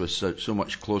things with so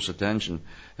much close attention.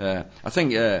 I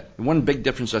think one big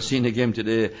difference I've seen in the game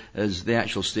today is the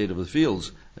actual state of the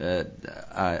fields.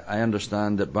 I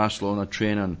understand that Barcelona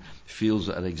train on fields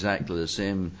that are exactly the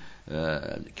same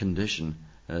condition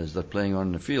as they're playing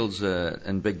on the fields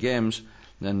in big games.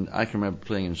 And I can remember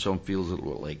playing in some fields that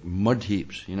were like mud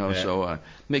heaps, so it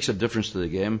makes a difference to the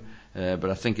game.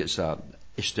 But I think it's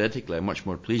aesthetically a much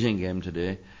more pleasing game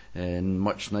today, and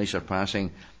much nicer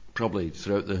passing, probably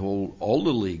throughout all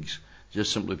the leagues,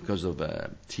 just simply because of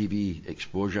TV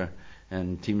exposure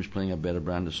and teams playing a better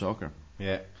brand of soccer.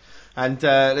 Yeah. And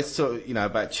let's talk,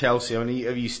 about Chelsea. I mean,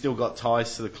 have you still got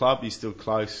ties to the club? Are you still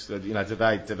close? Do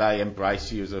they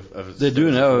embrace you as a? They do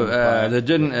now. They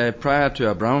didn't prior to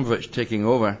Abramovich taking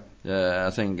over. I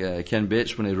think Ken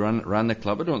Bates, when he ran the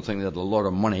club, I don't think they had a lot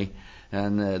of money,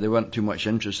 and they weren't too much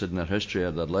interested in their history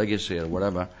or their legacy or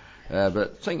whatever. But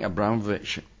I think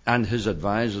Abramovich and his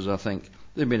advisors, I think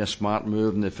they made a smart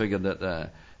move, and they figured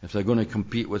that if they're going to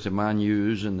compete with the Man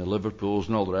U's and the Liverpools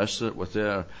and all the rest of it with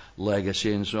their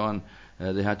legacy and so on,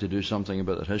 they had to do something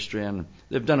about their history, and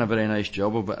they've done a very nice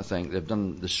job of it. I think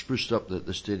they spruced up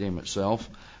the stadium itself.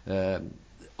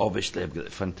 Obviously, they've got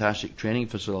fantastic training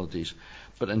facilities,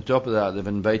 but on top of that, they've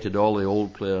invited all the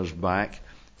old players back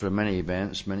for many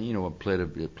events, player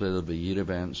of the year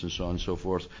events and so on and so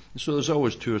forth. So there's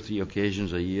always 2 or 3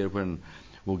 occasions a year when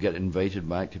we'll get invited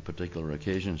back to particular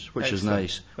occasions, which is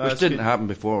nice, which didn't happen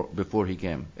before he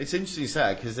came. It's interesting you say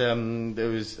that, because there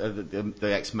was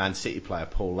the ex-Man City player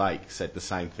Paul Lake said the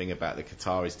same thing about the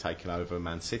Qataris taking over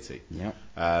Man City. Yeah.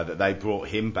 That they brought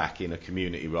him back in a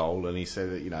community role, and he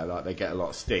said that they get a lot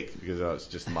of stick because it's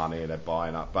just money and they're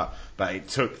buying up, but it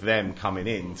took them coming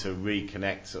in to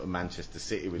reconnect sort of Manchester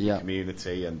City with the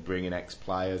community and bringing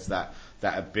ex-players that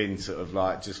have been sort of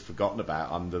like just forgotten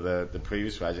about under the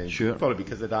previous regime. Sure. Probably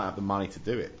because they don't have the money to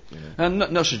do it. And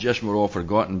not suggesting we're all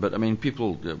forgotten, but I mean,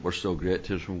 people were still great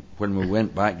to us when we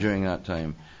went back during that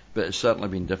time. But it's certainly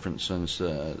been different since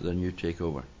the new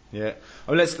takeover. Yeah.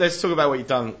 Well, let's talk about what you've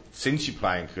done since your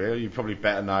playing career. You're probably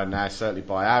better known now, certainly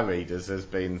by our readers, as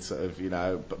being sort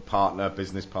of,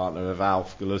 business partner of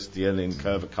Alf Galustian in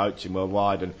Coerver Coaching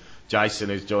worldwide, and Jason,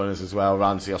 who's joined us as well,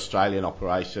 runs the Australian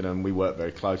operation, and we work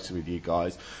very closely with you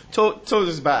guys. Talk to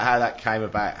us about how that came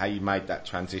about, how you made that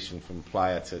transition from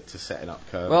player to setting up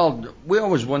Coerver. Well, we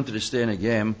always wanted to stay in a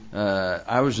game.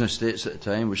 I was in the States at the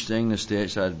time. Was staying in the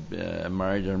States. I'd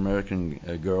married an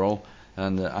American girl,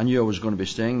 and I knew I was going to be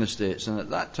staying in the States. And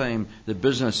at that time, the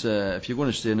business, if you're going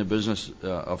to stay in the business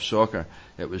of soccer,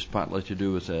 it was partly to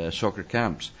do with soccer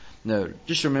camps. Now,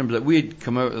 just remember that we'd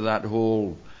come out of that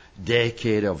whole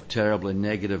decade of terribly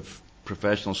negative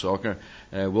professional soccer.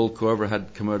 Will Coerver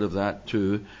had come out of that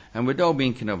too, and we'd all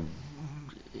been kind of,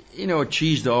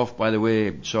 cheesed off by the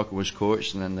way soccer was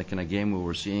coached and then the kind of game we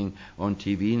were seeing on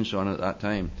TV and so on at that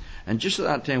time. And just at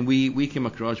that time, we came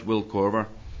across Will Coerver.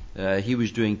 He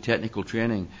was doing technical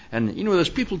training, and there's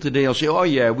people today who'll say, "Oh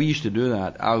yeah, we used to do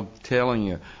that." I'm telling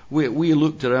you, we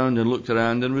looked around,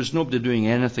 and there was nobody doing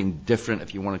anything different,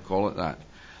 if you want to call it that.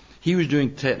 He was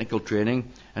doing technical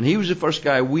training, and he was the first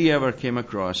guy we ever came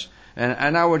across.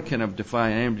 And I would kind of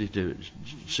defy anybody to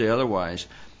say otherwise.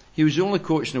 He was the only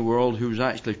coach in the world who was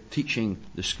actually teaching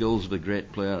the skills of the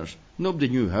great players. Nobody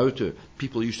knew how to.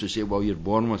 People used to say, "Well, you're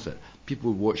born with it."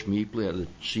 People would watch me play, or they'd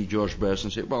see George Best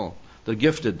and say, "Well, they're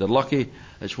gifted, they're lucky,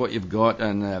 it's what you've got,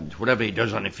 and whatever he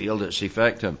does on the field, it's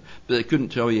effective." But they couldn't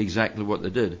tell you exactly what they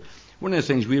did. One of the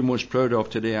things we're most proud of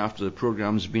today, after the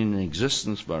program's been in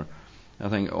existence for, I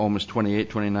think, almost 28,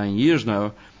 29 years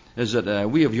now, is that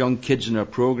we have young kids in our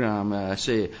program,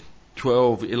 say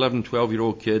 11,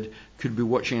 12-year-old kid could be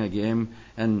watching a game,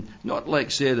 and not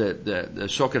like, say, the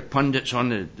soccer pundits on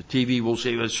the TV will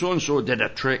say, "Well, so-and-so did a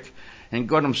trick and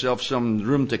got himself some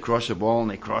room to cross the ball, and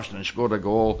they crossed and scored a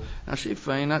goal." I say,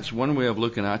 fine, that's one way of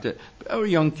looking at it. But our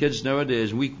young kids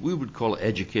nowadays, we would call it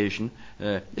education.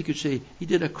 They could say, "He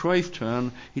did a Cruyff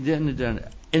turn, he did an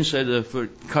inside of the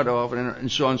foot cut off," and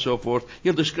so on and so forth.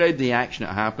 He'll describe the action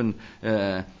that happened,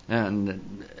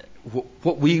 and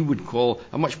what we would call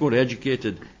a much more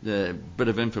educated bit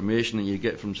of information than you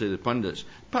get from, say, the pundits.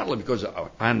 Partly because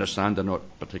I understand they're not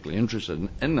particularly interested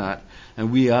in that,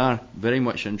 and we are very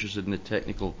much interested in the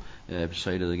technical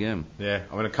side of the game. Yeah,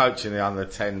 I'm going to coach in the under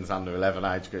 10s, under 11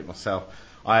 age group myself.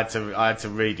 I had to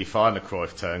redefine the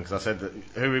Cruyff turn, because I said,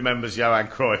 "Who remembers Johan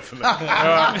Cruyff?" All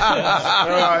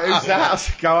right, who's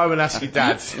that? Go home and ask your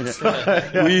dad.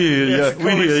 We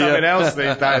something else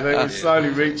these days. They were slowly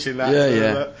reaching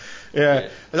that. Yeah.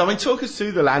 I mean, talk us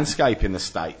through the landscape in the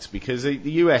States, because the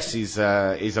US is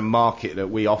a market that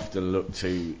we often look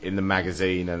to in the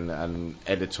magazine and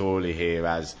editorially here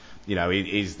as, you know,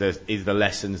 is the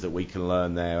lessons that we can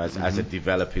learn there as a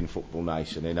developing football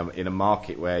nation in a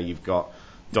market where you've got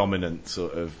dominant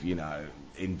sort of, you know,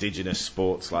 indigenous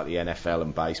sports like the NFL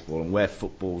and baseball, and where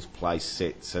football's place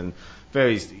sits, and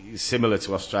very similar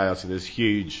to Australia. So there's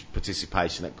huge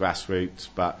participation at grassroots,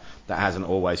 but that hasn't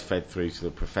always fed through to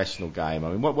the professional game.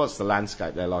 I mean, what's the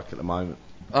landscape there like at the moment?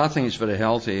 I think it's very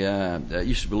healthy. It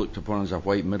used to be looked upon as a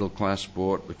white middle class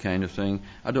sport, the kind of thing.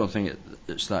 I don't think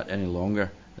it's that any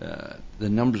longer. The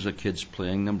numbers of kids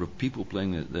playing, number of people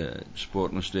playing the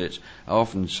sport in the States. I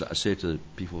often say to the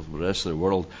people from the rest of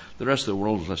the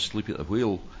world is asleep at the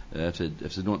wheel if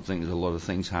they don't think there's a lot of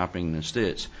things happening in the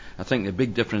States. I think the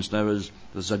big difference now is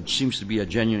seems to be a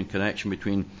genuine connection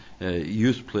between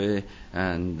youth play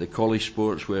and the college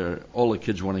sports, where all the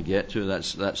kids want to get to.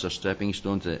 That's a stepping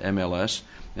stone to MLS.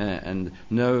 And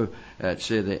now,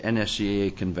 say the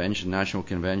NSCAA convention, national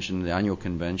convention, the annual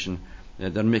convention,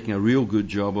 they're making a real good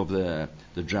job of the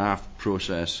draft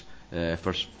process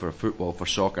for football, for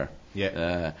soccer.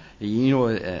 Yeah.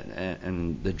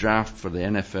 And the draft for the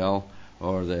NFL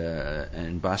or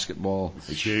in basketball,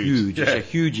 it's huge. Yeah. It's a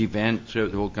huge event throughout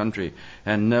the whole country.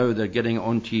 And now they're getting it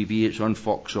on TV. It's on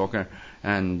Fox Soccer,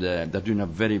 and they're doing a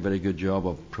very, very good job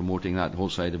of promoting that whole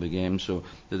side of the game. So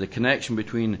the connection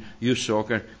between youth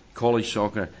soccer, college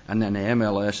soccer, and then the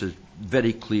MLS is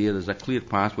very clear. There's a clear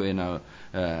pathway now.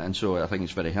 And so I think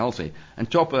it's very healthy. On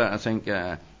top of that, I think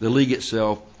the league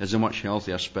itself is a much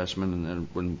healthier specimen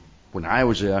than when I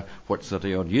was there,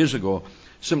 30 odd years ago,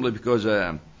 simply because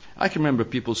I can remember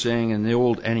people saying in the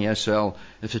old NASL,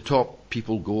 if the top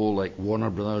people go, like Warner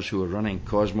Brothers, who are running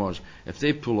Cosmos, if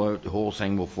they pull out, the whole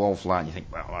thing will fall flat. And you think,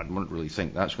 well, I don't really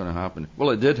think that's going to happen. Well,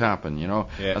 it did happen, you know.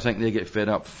 Yeah. I think they get fed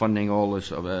up funding all this,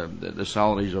 the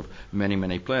salaries of many,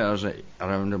 many players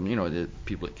around them, you know, the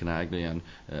people at Canaglia and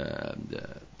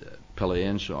Pelé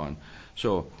and so on.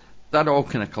 So that all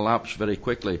kind of collapsed very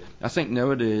quickly. I think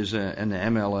nowadays in the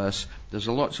MLS, there's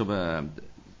lots of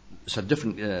it's a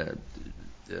different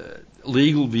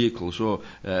legal vehicle. So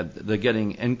they're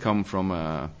getting income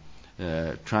from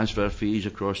transfer fees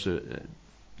across the.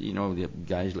 The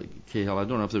guys like Cahill. I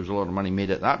don't know if there was a lot of money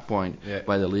made at that point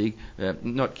by the league.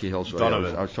 Not Cahill,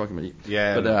 sorry. I was talking about.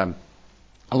 Yeah. But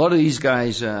a lot of these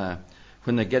guys,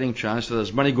 when they're getting transferred,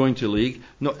 there's money going to the league.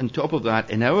 Not on top of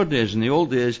that, in the old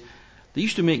days, they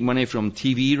used to make money from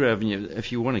TV revenue,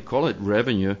 if you want to call it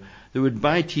revenue. They would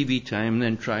buy TV time and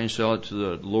then try and sell it to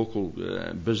the local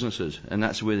businesses, and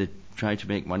that's the way they tried to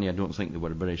make money. I don't think they were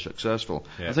very successful.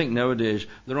 Yeah. I think nowadays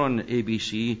they're on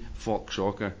ABC, Fox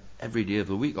Soccer, every day of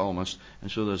the week almost,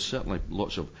 and so there's certainly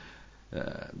lots of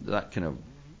that kind of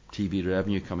TV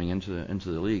revenue coming into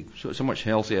the league. So it's a much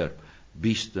healthier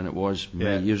beast than it was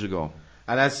many years ago.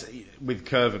 And as with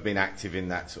Coerver being active in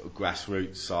that sort of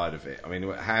grassroots side of it, I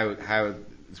mean, how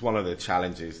it's one of the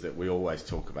challenges that we always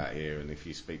talk about here, and if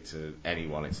you speak to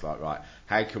anyone, it's like, right,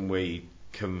 how can we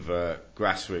convert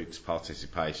grassroots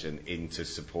participation into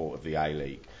support of the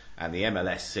A-League? And the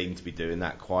MLS seem to be doing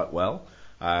that quite well.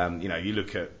 You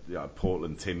look at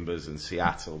Portland Timbers and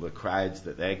Seattle, the crowds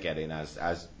that they're getting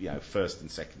as first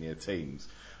and second year teams.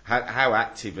 How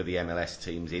active are the MLS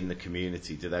teams in the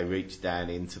community? Do they reach down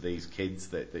into these kids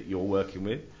that you're working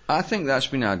with? I think that's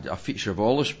been a feature of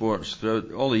all the sports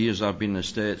throughout all the years I've been in the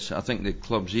States. I think the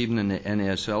clubs, even in the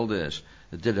NASL days,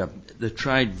 they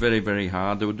tried very, very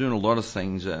hard. They were doing a lot of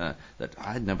things that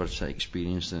I'd never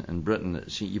experienced in Britain.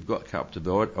 See, you've got a captive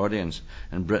audience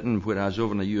in Britain, whereas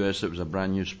over in the US it was a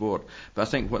brand new sport. But I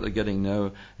think what they're getting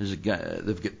now is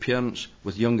they've got parents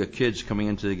with younger kids coming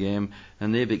into the game,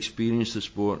 and they've experienced the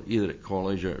sport either at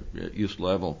college or at youth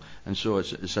level. And so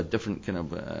it's a different kind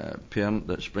of parent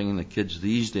that's bringing the kids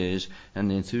these days,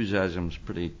 and the enthusiasm's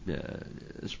pretty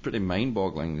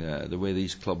mind-boggling, the way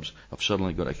these clubs have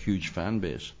suddenly got a huge fan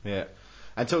base. Yeah.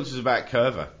 And talk to us about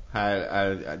Coerver,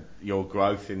 how your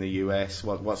growth in the US,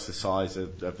 what's the size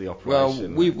of the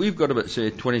operation? Well, we've got about, say,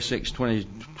 26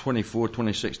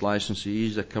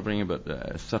 licensees. They're covering about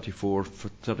 34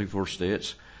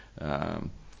 states.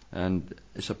 And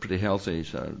it's a pretty healthy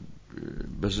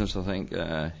business, I think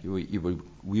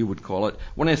we would call it.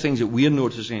 One of the things that we're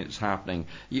noticing that's happening,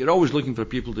 you're always looking for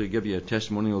people to give you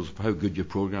testimonials of how good your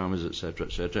program is, etc.,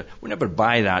 etc. We never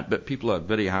buy that, but people are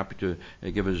very happy to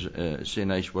give us say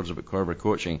nice words about Coerver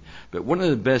Coaching. But one of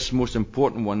the best, most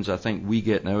important ones I think we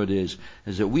get nowadays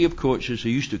is that we have coaches who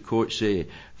used to coach, say,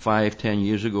 5-10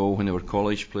 years ago when they were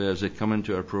college players. They'd come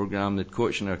into our program, they'd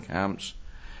coach in our camps,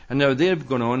 and now they've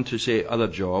gone on to, say, other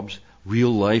jobs,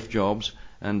 real life jobs,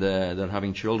 and they're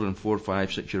having children, 4, 5,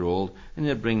 6-year-old, and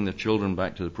they're bringing their children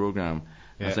back to the program.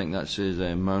 Yeah. I think that says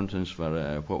mountains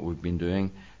for what we've been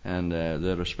doing and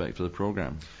their respect for the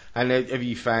program. And have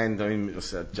you found, I mean,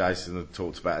 Jason had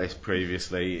talked about this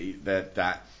previously,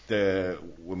 that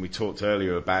when we talked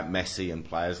earlier about Messi and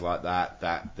players like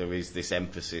that there is this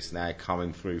emphasis now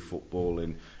coming through football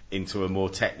into a more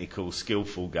technical,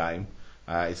 skillful game.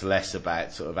 It's less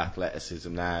about sort of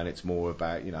athleticism now, and it's more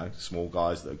about, small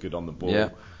guys that are good on the ball. Yeah.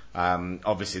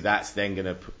 Obviously, that's then going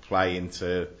to play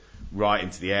right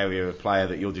into the area of player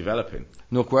that you're developing.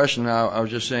 No question. I was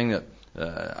just saying that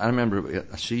I remember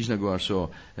a season ago or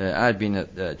so, I had been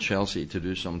at Chelsea to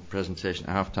do some presentation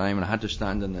at half time, and I had to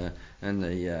stand in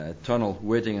the tunnel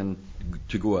waiting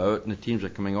to go out, and the teams are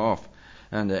coming off.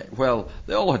 And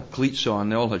they all had cleats on,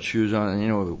 they all had shoes on,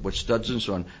 and with studs and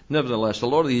so on. Nevertheless, a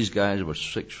lot of these guys were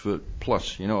 6 foot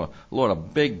plus, a lot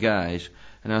of big guys.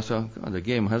 And I thought, God, the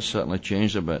game has certainly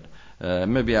changed a bit.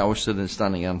 Maybe I was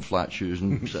standing in flat shoes,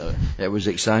 and it was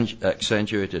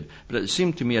accentuated. But it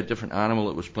seemed to me a different animal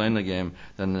that was playing the game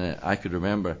than I could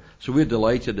remember. So we're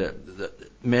delighted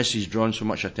that Messi's drawn so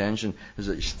much attention. Is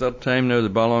it his third time now, the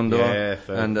Ballon d'Or? Yeah,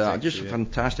 and just a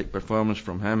fantastic performance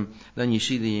from him. Then you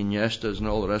see the Iniestas and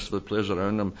all the rest of the players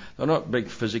around him. They're not big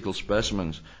physical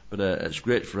specimens, but it's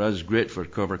great for us, great for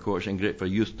Coerver Coaching, great for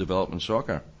youth development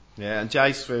soccer. Yeah, and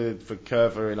Jace, for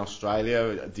Coerver in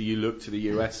Australia, do you look to the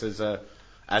US as a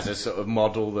sort of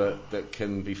model that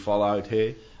can be followed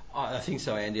here? I think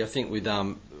so, Andy. I think with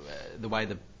the way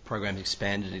the program's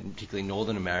expanded, in particularly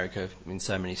Northern America, in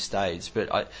so many states.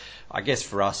 But I guess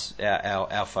for us,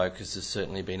 our focus has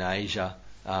certainly been Asia.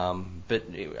 But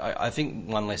I think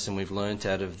one lesson we've learnt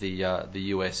out of the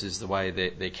US is the way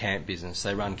their camp business.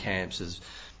 They run camps as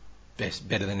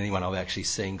better than anyone I've actually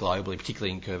seen globally,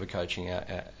 particularly in Coerver Coaching,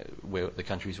 where the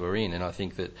countries we're in. And I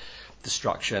think that the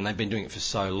structure, and they've been doing it for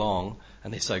so long,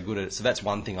 and they're so good at it. So that's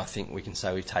one thing I think we can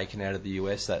say we've taken out of the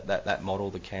US, that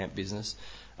model, the camp business.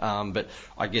 But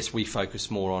I guess we focus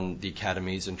more on the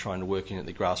academies and trying to work in at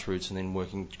the grassroots, and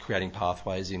then creating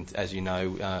pathways, as you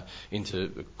know,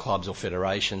 into clubs or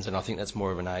federations. And I think that's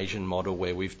more of an Asian model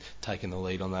where we've taken the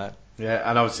lead on that. Yeah,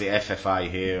 and obviously FFA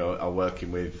here are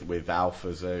working with Alf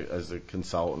as a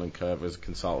consultant and Coerver as a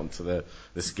consultant to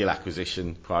the skill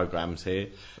acquisition programs here.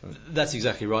 That's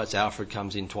exactly right. So Alfred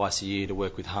comes in twice a year to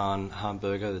work with Han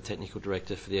Berger, the technical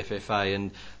director for the FFA,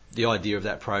 and the idea of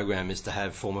that program is to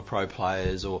have former pro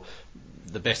players or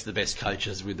the best of the best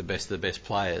coaches with the best of the best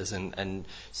players, and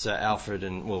so Alfred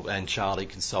and Charlie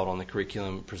consult on the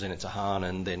curriculum, present it to Han,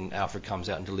 and then Alfred comes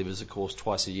out and delivers a course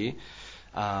twice a year.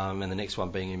 And the next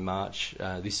one being in March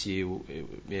this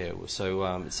year.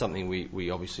 So it's something we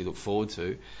obviously look forward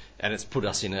to, and it's put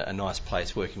us in a nice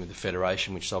place working with the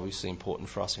federation, which is obviously important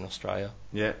for us in Australia.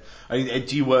 Yeah.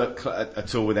 Do you work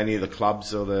at all with any of the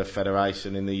clubs or the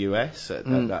federation in the US at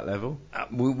that level?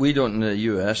 We don't in the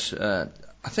US.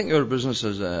 I think our business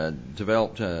has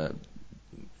developed.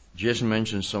 Jason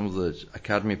mentioned some of the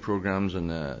academy programs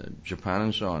in Japan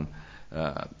and so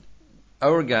on.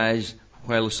 Our guys,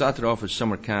 while they started off as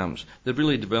summer camps, they've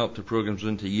really developed the programs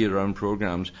into year-round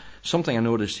programs. Something I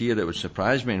noticed here that would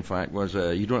surprise me, in fact, was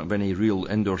you don't have any real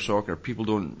indoor soccer. People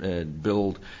don't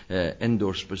build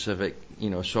indoor-specific,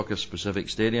 soccer-specific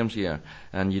stadiums here,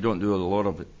 and you don't do a lot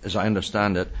of, as I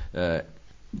understand it,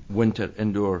 winter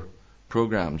indoor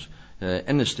programs.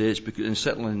 In the States, because and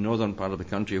certainly in the northern part of the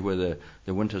country where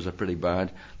the winters are pretty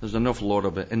bad, there's an awful lot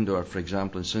of indoor. For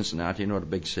example, in Cincinnati, not a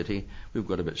big city, we've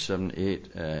got about 7,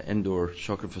 8 indoor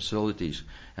soccer facilities,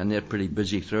 and they're pretty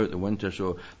busy throughout the winter.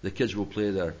 So the kids will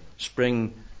play their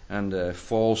spring and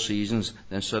fall seasons,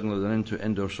 then suddenly they're into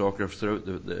indoor soccer throughout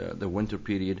the winter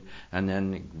period, and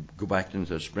then go back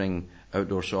into spring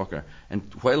outdoor soccer. And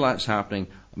while that's happening,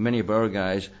 many of our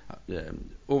guys,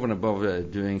 over and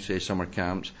above doing, say, summer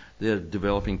camps, they're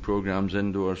developing programs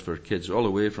indoors for kids all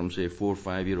the way from, say, 4 or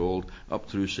 5 year old up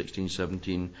through 16,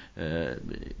 17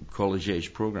 college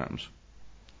age programs.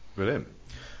 Brilliant.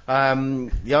 I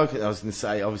was going to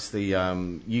say, obviously,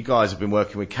 you guys have been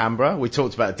working with Canberra. We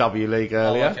talked about the W League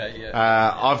earlier. Oh, okay,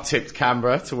 yeah. I've tipped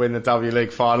Canberra to win the W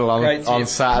League final on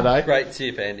Saturday. Great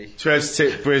tip, Andy. Trev's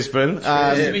tipped Brisbane.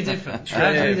 Has to be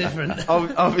different.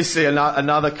 Obviously,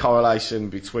 another correlation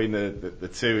between the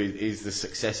two is the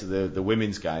success of the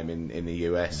women's game in the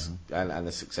US, mm-hmm. and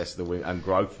the success of and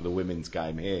growth of the women's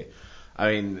game here.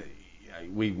 I mean,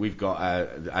 we've got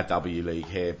a W League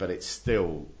here, but it's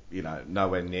still,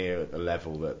 nowhere near at the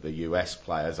level that the US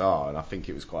players are. And I think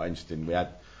it was quite interesting. We had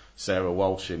Sarah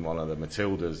Walsh in one of the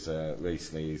Matildas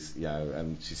recently,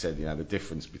 and she said, the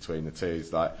difference between the two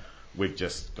is like we've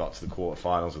just got to the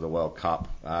quarterfinals of the World Cup,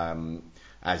 and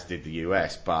as did the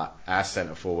US, but our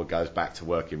centre forward goes back to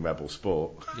work in rebel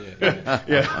sport.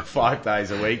 5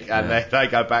 days a week, and they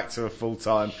go back to a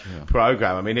full-time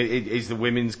programme. I mean, is the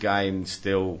women's game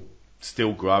still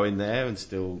growing there and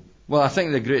still... Well, I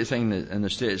think the great thing in the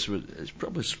States, it's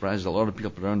probably surprised a lot of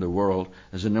people around the world,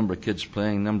 is the number of kids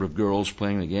playing, number of girls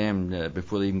playing the game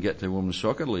before they even get to the Women's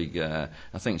Soccer League. I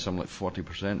think something like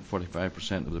 40%,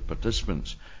 45% of the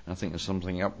participants. I think there's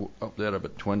something up there,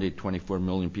 about 24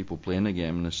 million people playing the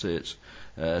game in the States.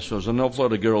 So there's an awful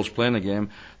lot of girls playing the game.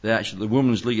 The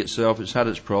Women's League itself, it's had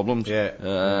its problems.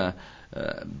 But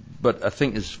I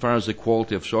think as far as the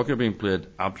quality of soccer being played,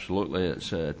 absolutely,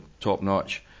 it's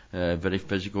top-notch. Very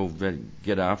physical,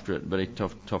 get after it, very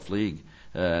tough league.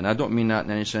 And I don't mean that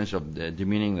in any sense of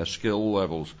demeaning their skill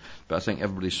levels, but I think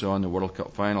everybody saw in the World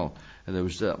Cup final, there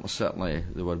was certainly,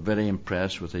 they were very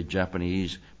impressed with the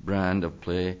Japanese brand of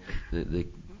play. They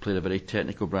played a very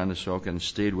technical brand of soccer and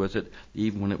stayed with it,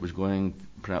 even when it was going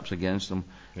perhaps against them.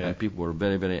 And people were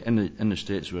very, very, in the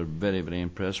States, were very, very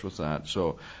impressed with that.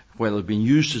 So while they've been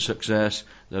used to success,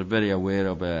 they're very aware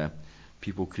of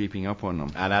people creeping up on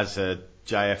them. And as a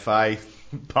JFA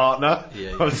partner,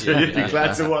 I'm sure you'd be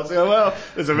glad to watch it. Well,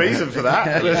 there's a reason for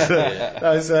that.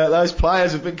 Those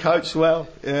players have been coached well.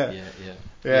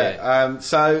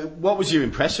 So, what was your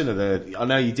impression of I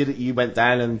know you went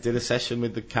down and did a session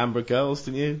with the Canberra girls,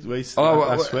 didn't you?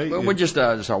 Last week. We just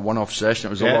it's a one-off session. It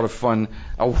was a lot of fun.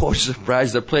 I was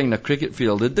surprised they're playing the cricket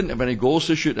field. They didn't have any goals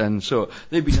to shoot in, so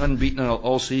they've been unbeaten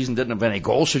all season. Didn't have any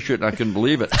goals to shoot, and I couldn't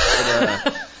believe it.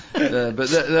 But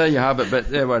there you have it.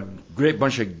 But they were a great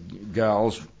bunch of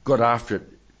girls, got after it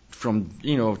from,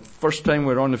 first time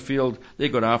we were on the field, they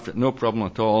got after it, no problem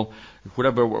at all.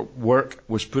 Whatever work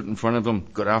was put in front of them,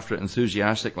 got after it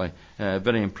enthusiastically.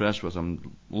 Very impressed with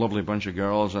them. Lovely bunch of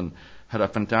girls and had a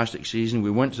fantastic season.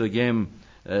 We went to the game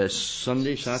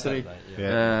Saturday.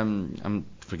 I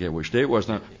forget which day it was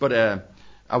now. But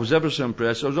I was ever so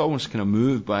impressed. I was always kind of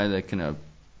moved by the kind of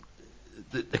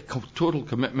the total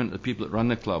commitment of the people that run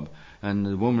the club, and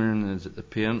the women and the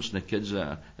parents and the kids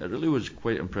there. It really was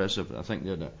quite impressive. I think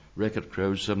they had a record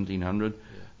crowd, 1,700.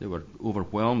 They were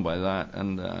overwhelmed by that,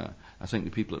 and I think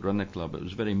the people that run the club, it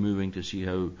was very moving to see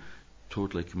how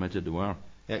totally committed they were.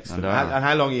 Excellent. And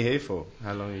how long are you here for?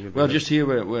 Well, just here,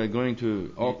 we're going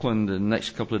to Auckland in the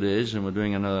next couple of days, and we're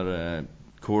doing another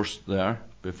course there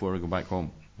before we go back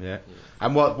home.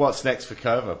 And what's next for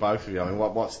Coerver, both of you? I mean,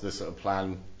 what's the sort of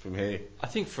plan from here? I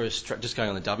think for us, just going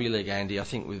on the W League, Andy, I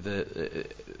think with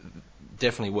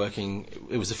definitely working,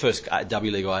 it was the first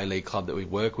W League or A League club that we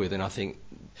work with, and I think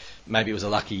maybe it was a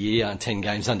lucky year, and 10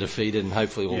 games undefeated, and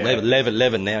hopefully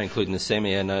 11 now, including the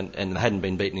semi, and they hadn't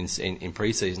been beaten in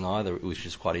pre-season either, which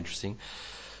is quite interesting.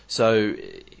 So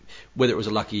whether it was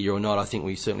a lucky year or not, I think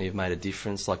we certainly have made a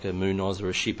difference, like a Munoz or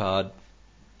a Shippard.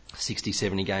 60,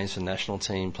 70 games for the national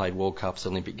team, played World Cups,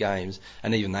 Olympic Games,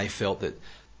 and even they felt that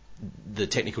the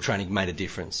technical training made a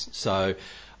difference. So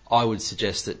I would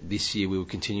suggest that this year we will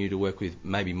continue to work with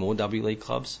maybe more W League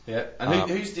clubs. And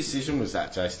whose decision was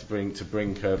that, Jace, to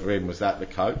bring Coerver in? Was that the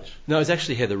coach? No, it was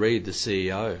actually Heather Reid, the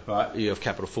CEO of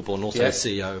Capital Football, and also the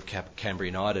CEO of Canberra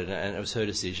United, and it was her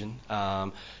decision.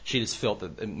 She just felt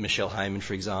that Michelle Heyman,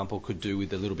 for example, could do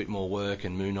with a little bit more work,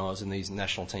 and Munoz and these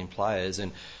national team players,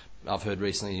 and I've heard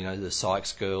recently, the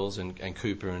Sykes girls and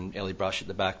Cooper and Ellie Brush at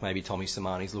the back, maybe Tommy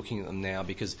Samani's looking at them now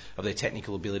because of their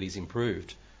technical abilities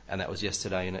improved, and that was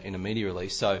yesterday in a media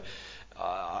release. So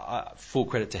full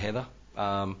credit to Heather.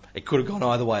 It could have gone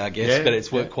either way, I guess, but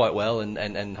it's worked quite well,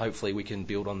 and hopefully we can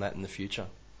build on that in the future.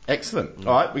 Excellent.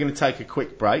 All right, we're going to take a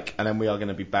quick break, and then we are going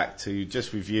to be back to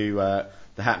just review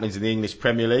the happenings in the English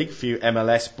Premier League. A few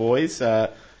MLS boys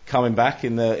coming back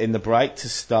in the break to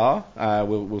star.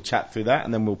 We'll chat through that,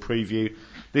 and then we'll preview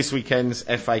this weekend's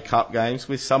FA Cup games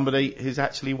with somebody who's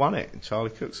actually won it,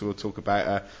 Charlie Cooke. So we'll talk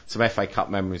about some FA Cup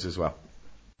memories as well.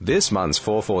 This month's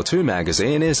 442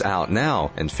 magazine is out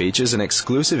now and features an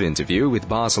exclusive interview with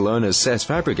Barcelona's Cesc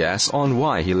Fabregas on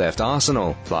why he left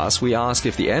Arsenal. Plus, we ask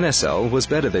if the NSL was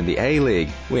better than the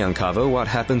A-League. We uncover what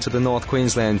happened to the North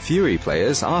Queensland Fury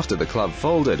players after the club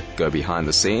folded, go behind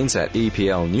the scenes at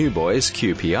EPL New Boys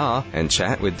QPR, and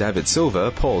chat with David Silva,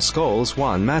 Paul Scholes,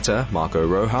 Juan Mata, Marco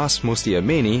Rojas, Musti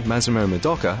Amini, Massimo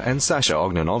Madoka, and Sasha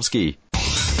Ognanovsky.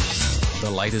 The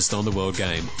latest on the world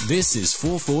game. This is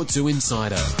 442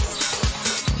 Insider.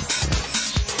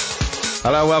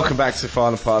 Hello, welcome back to the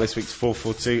final part of this week's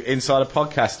 442 Insider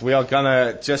podcast. We are going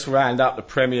to just round up the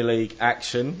Premier League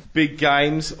action. Big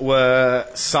games were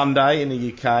Sunday in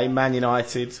the UK. Man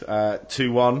United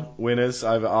 2-1 winners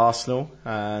over Arsenal,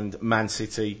 and Man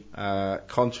City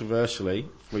controversially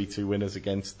 3-2 winners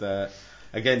against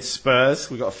against Spurs.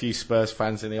 We've got a few Spurs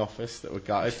fans in the office that were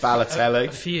gutted. Balotelli.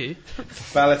 A few.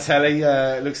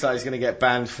 Balotelli looks like he's going to get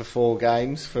banned for 4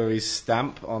 games for his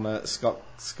stamp on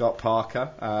Scott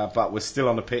Parker. But we're still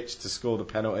on the pitch to score the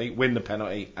penalty, win the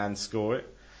penalty and score it.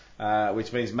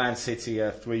 Which means Man City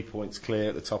are 3 points clear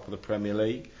at the top of the Premier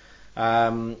League.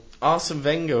 Arsene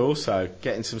Wenger also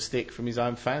getting some stick from his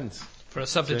own fans. For a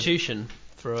substitution,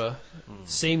 for a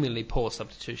seemingly poor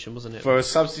substitution, wasn't it? For a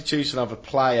substitution of a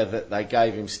player that they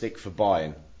gave him stick for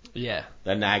buying. Yeah.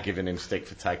 They're now giving him stick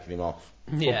for taking him off.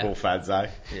 Yeah. Football fans, eh?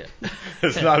 Yeah.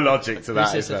 There's no logic to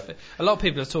that, is there? A lot of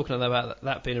people are talking about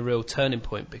that being a real turning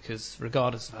point, because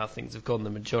regardless of how things have gone, the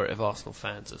majority of Arsenal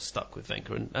fans have stuck with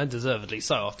Wenger, and deservedly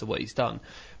so after what he's done.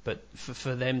 But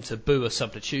for them to boo a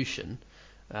substitution,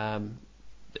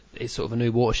 it's sort of a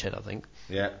new watershed, I think.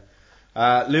 Yeah.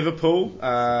 Liverpool,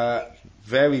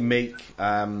 very meek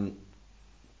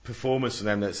performance from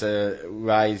them that's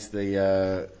raised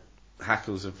the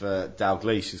hackles of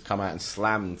Dalglish, who's come out and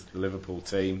slammed the Liverpool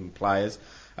team and players,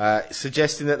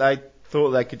 suggesting that they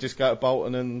thought they could just go to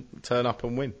Bolton and turn up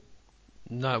and win.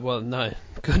 No,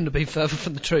 couldn't have been further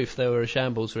from the truth. They were a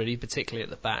shambles, really, particularly at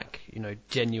the back.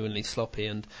 Genuinely sloppy.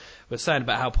 And we're saying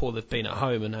about how poor they've been at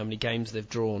home and how many games they've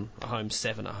drawn at home,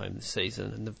 7 at home this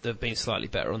season, and they've been slightly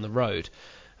better on the road.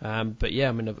 But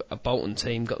yeah, a Bolton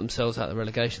team got themselves out of the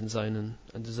relegation zone,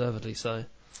 and deservedly so.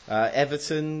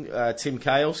 Everton, Tim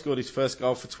Cahill scored his first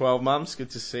goal for 12 months. Good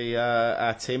to see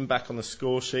our Tim back on the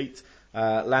score sheet.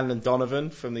 Landon Donovan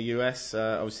from the US,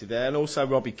 obviously there, and also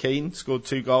Robbie Keane scored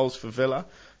 2 goals for Villa.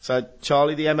 So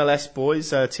Charlie, the MLS boys,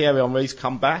 Thierry Henry's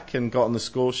come back and got on the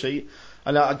score sheet,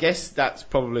 and I guess that's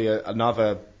probably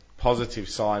another positive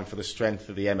sign for the strength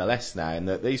of the MLS now, in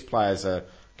that these players are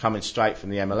coming straight from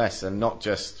the MLS and not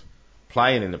just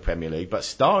playing in the Premier League, but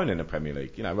starring in the Premier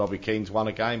League. Robbie Keane's won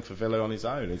a game for Villa on his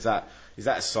own. Is that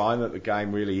a sign that the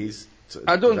game really is?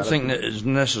 I don't think that it's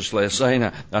necessarily a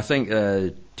sign. I think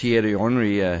Thierry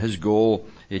Henry, his goal,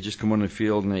 he just come on the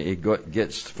field and he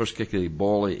gets the first kick of the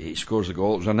ball, he scores a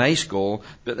goal. It was a nice goal,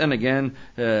 but then again,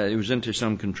 he was into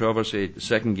some controversy. The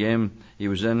second game he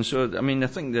was in, so I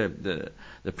think the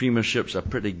Premiership's a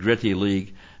pretty gritty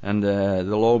league, and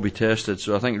they'll all be tested.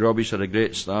 So I think Robbie's had a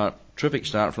great start, terrific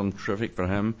for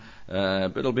him.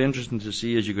 But it'll be interesting to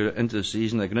see as you go into the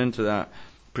season. They're going into that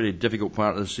pretty difficult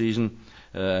part of the season,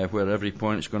 where every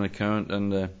point's going to count,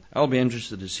 and I'll be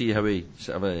interested to see how he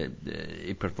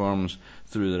performs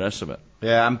through the rest of it.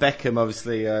 Yeah, and Beckham,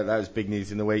 obviously, that was big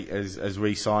news in the week, has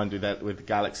re-signed with the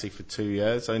Galaxy for 2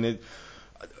 years.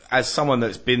 As someone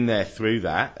that's been there through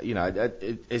that,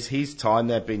 is his time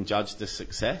there been judged a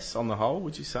success on the whole,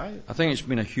 would you say? I think it's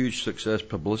been a huge success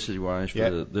publicity-wise for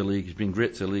the league. It's been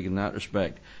great to the league in that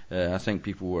respect. I think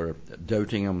people were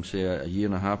doubting him, say, a year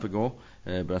and a half ago,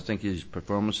 but I think his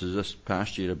performances this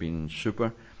past year have been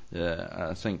super.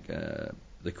 I think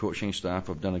the coaching staff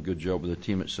have done a good job with the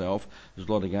team itself. There's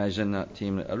a lot of guys in that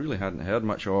team that I really hadn't heard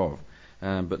much of,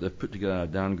 but they've put together a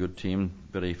damn good team,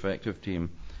 very effective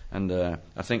team. And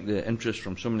I think the interest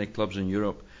from so many clubs in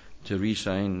Europe to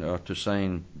re-sign or to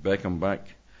sign Beckham back,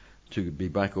 to be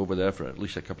back over there for at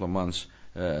least a couple of months,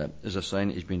 is a sign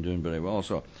that he's been doing very well.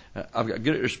 So I've got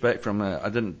great respect from him. I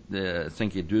didn't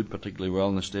think he'd do particularly well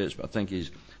in the States, but I think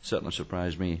he's certainly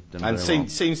surprised me. And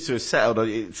seems to have settled.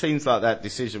 It seems like that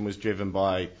decision was driven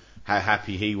by how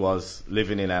happy he was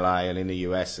living in LA and in the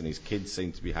US, and his kids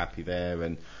seemed to be happy there.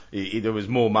 And there was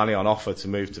more money on offer to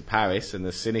move to Paris, and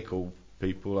the cynical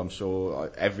people, I'm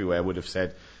sure, everywhere would have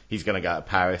said he's going to go to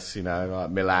Paris, like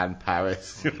Milan,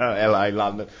 Paris, LA,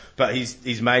 London. But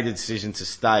he's made a decision to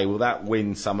stay. Will that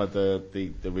win some of the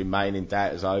remaining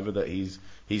doubters over, that he's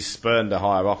spurned a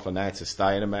higher offer now to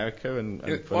stay in America?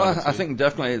 I think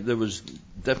definitely there was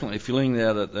definitely a feeling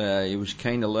there that he was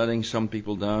kind of letting some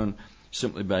people down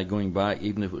simply by going back,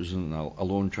 even if it was in a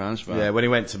loan transfer. Yeah, when he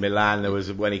went to Milan,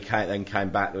 when he came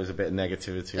back, there was a bit of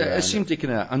negativity. It seemed to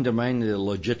kind of undermine the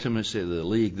legitimacy of the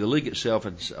league. The league itself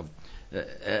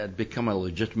had become a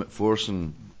legitimate force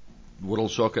in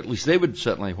world soccer. At least they would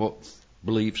certainly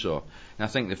believe so. And I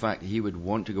think the fact that he would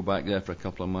want to go back there for a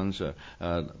couple of months, or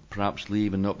perhaps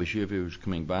leave and not be sure if he was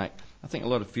coming back, I think a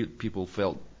lot of people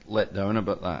felt let down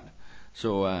about that.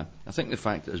 So I think the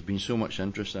fact that there's been so much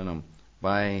interest in him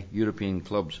by European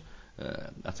clubs,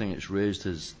 I think it's raised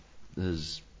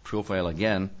his profile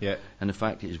again. Yeah. And the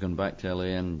fact that he's gone back to LA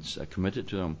and committed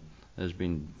to him has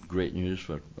been great news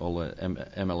for all the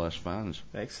MLS fans.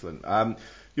 Excellent.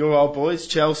 Your old boys,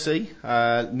 Chelsea,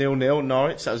 0-0,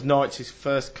 Norwich. That was Norwich's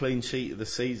first clean sheet of the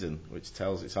season, which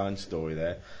tells its own story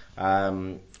there.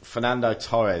 Fernando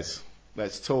Torres.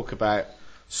 Let's talk about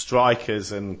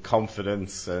strikers and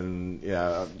confidence, and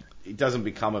he doesn't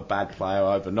become a bad player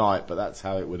overnight, but that's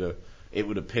how it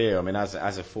would appear. I mean, as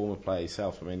a former player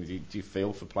yourself, I mean, do you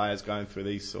feel for players going through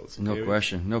these sorts of periods?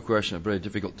 No question. A very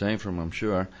difficult time for him, I'm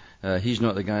sure. He's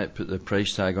not the guy that put the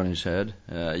price tag on his head.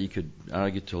 You could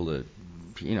argue till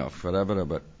forever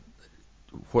about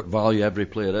what value every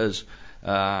player is.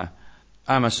 I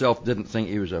myself didn't think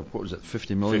he was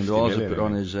 $50 million to put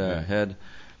on his head.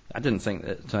 I didn't think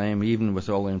at the time, even with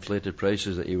all the inflated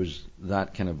prices, that he was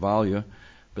that kind of value.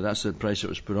 But that's the price that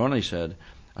was put on his head.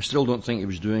 I still don't think he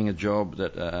was doing a job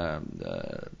that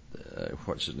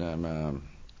what's his name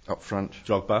up front.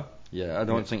 Drogba. Yeah, I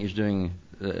don't think he's doing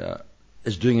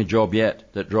a job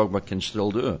yet that Drogba can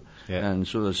still do. Yeah. And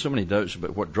so there's so many doubts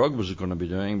about what Drogba's going to be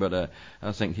doing. But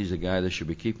I think he's the guy they should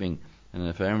be keeping. And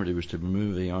if anybody was to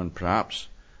move on, perhaps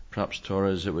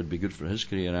Torres, it would be good for his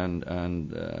career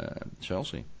and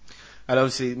Chelsea. And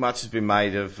obviously, much has been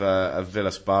made of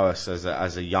Villas-Boas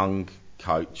as a young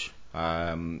coach.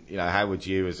 How would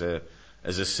you, as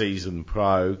a seasoned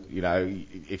pro,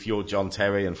 if you're John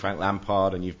Terry and Frank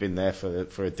Lampard and you've been there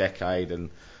for a decade, and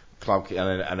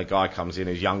a guy comes in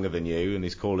who's younger than you and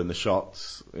he's calling the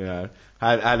shots,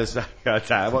 how does that go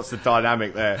down? What's the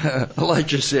dynamic there?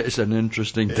 Like you say, it's an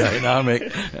interesting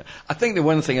dynamic. I think the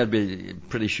one thing I'd be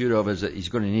pretty sure of is that he's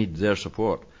going to need their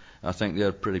support. I think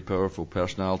they're pretty powerful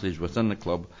personalities within the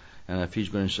club, and if he's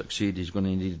going to succeed, he's going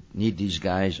to need these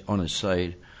guys on his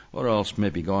side, or else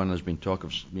maybe gone. There's been talk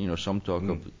of some talk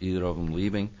of either of them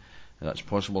leaving. That's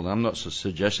possible. And I'm not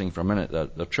suggesting for a minute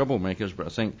that they're troublemakers, but I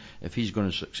think if he's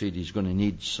going to succeed, he's going to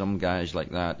need some guys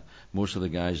like that, most of the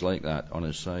guys like that on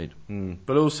his side.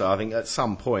 But also, I think at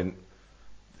some point,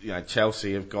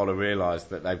 Chelsea have got to realise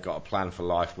that they've got a plan for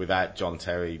life without John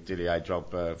Terry, Didier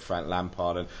Drogba, Frank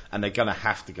Lampard, and they're going to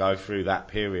have to go through that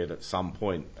period at some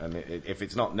point. And if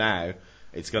it's not now,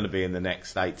 it's going to be in the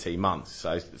next 18 months.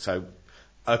 So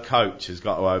a coach has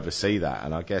got to oversee that.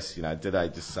 And I guess, do they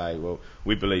just say, well,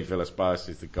 we believe Villas-Boas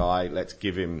is the guy, let's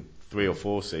give him 3 or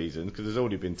 4 seasons, because there's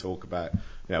already been talk about,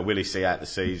 will he see out the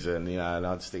season, and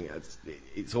I just think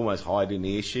it's almost hiding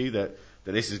the issue that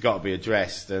this has got to be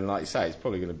addressed, and like you say, it's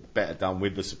probably going to be better done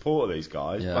with the support of these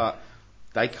guys, but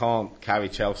they can't carry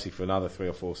Chelsea for another 3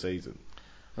 or 4 seasons.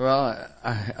 Well,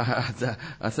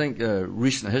 I think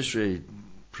recent history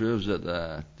proves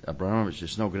that Abramovich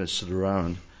is not going to sit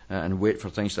around and wait for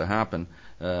things to happen.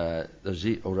 There's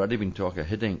already been talk of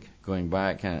Hiddink going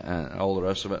back and all the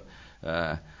rest of it.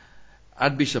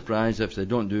 I'd be surprised if they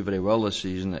don't do very well this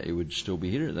season that he would still be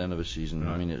here at the end of the season.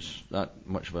 Right. I mean, it's that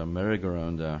much of a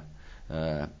merry-go-round there.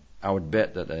 I would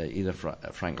bet that either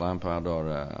Frank Lampard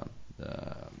or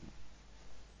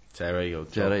Terry,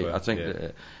 I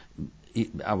think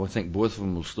I would think both of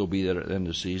them will still be there at the end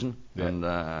of the season, and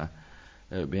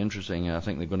it would be interesting. I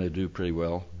think they're going to do pretty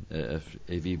well if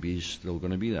AVB is still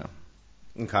going to be there.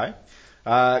 Okay.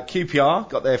 QPR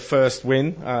got their first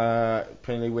win,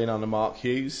 Premier League win under Mark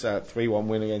Hughes, 3-1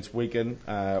 win against Wigan.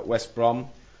 West Brom,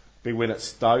 big win at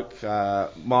Stoke.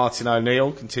 Martin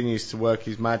O'Neill continues to work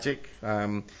his magic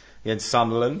against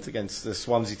Sunderland, against the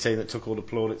Swansea team that took all the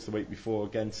plaudits the week before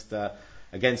against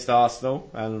Arsenal,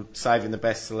 and saving the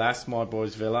best to last, my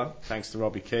boys Villa, thanks to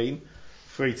Robbie Keane.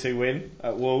 3-2 win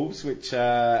at Wolves, which,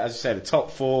 as I said, the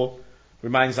top 4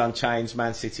 remains unchanged.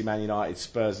 Man City, Man United,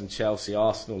 Spurs and Chelsea.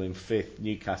 Arsenal in 5th,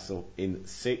 Newcastle in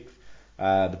 6th.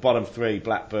 The bottom 3,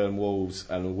 Blackburn, Wolves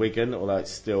and Wigan, although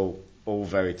it's still all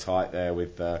very tight there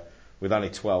with only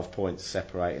 12 points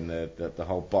separating the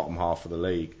whole bottom half of the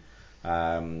league.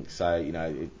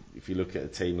 If you look at a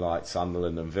team like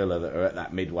Sunderland and Villa that are at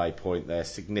that midway point, they're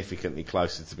significantly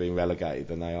closer to being relegated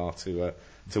than they are to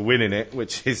winning it,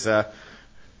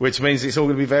 which means it's all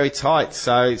going to be very tight.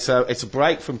 So it's a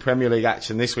break from Premier League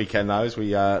action this weekend, though, as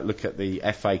we look at the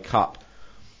FA Cup.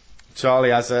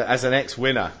 Charlie, as an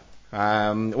ex-winner,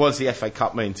 what does the FA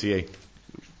Cup mean to you?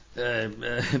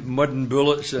 Mud and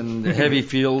bullets and heavy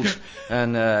fields,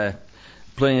 and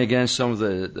playing against some of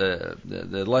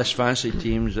the less fancy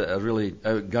teams that are really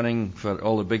outgunning for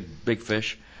all the big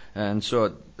fish. And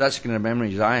so that's the kind of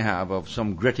memories I have of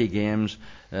some gritty games.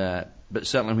 But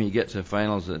certainly when you get to the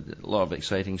finals, a lot of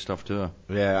exciting stuff too.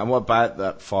 Yeah, and what about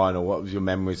that final? What was your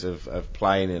memories of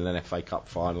playing in an FA Cup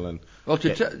final? Well,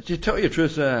 to tell you the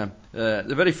truth, the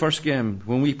very first game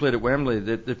when we played at Wembley,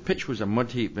 the pitch was a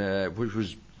mud heap, which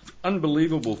was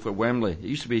unbelievable for Wembley. It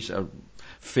used to be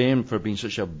famed for being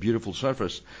such a beautiful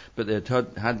surface, but they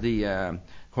had the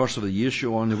Horse of the Year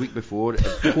show on the week before. It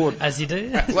poured. As you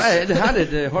do. Well, it had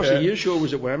it. The Horse of the Year show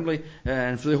was at Wembley,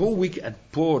 and for the whole week it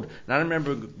poured. And I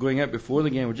remember going out before the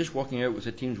game. We're just walking out with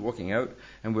the teams walking out,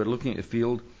 and we're looking at the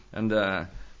field, and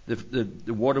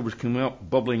the water was coming up,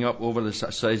 bubbling up over the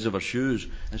sides of our shoes.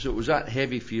 And so it was that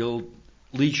heavy field.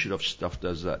 Leeds should have stuffed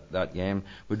us that game.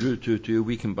 We drew 2-2.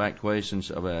 We came back twice and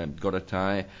sort of, got a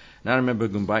tie. And I remember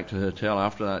going back to the hotel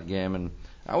after that game, and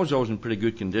I was always in pretty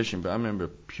good condition, but I remember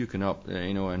puking up,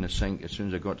 in the sink as soon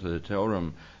as I got to the hotel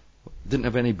room. Didn't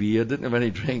have any beer, didn't have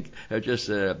any drink. It was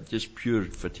just pure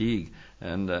fatigue.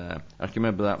 And I can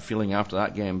remember that feeling after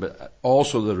that game, but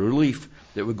also the relief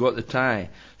that we got the tie.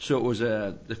 So it was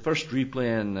the first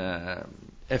replay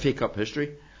in FA Cup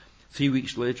history. 3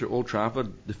 weeks later at Old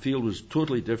Trafford, the field was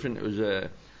totally different. It was a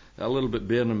little bit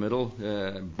bare in the middle,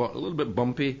 but a little bit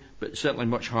bumpy, but certainly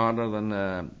much harder than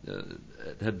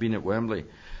it had been at Wembley.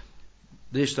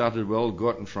 They started well,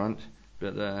 got in front,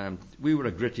 but we were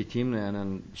a gritty team then,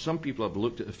 and some people have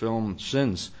looked at the film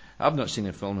since. I've not seen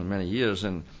the film in many years,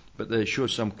 but they showed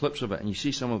some clips of it, and you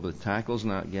see some of the tackles in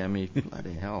that game.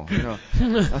 Bloody hell,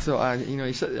 I thought,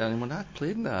 you sit there and when I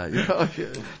played in that,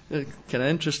 kind of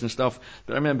interesting stuff.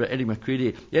 But I remember Eddie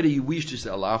McCready. We used to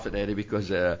sort of laugh at Eddie because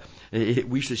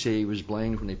we used to say he was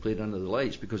blind when he played under the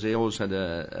lights because he always had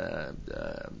what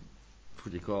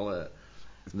do you call it?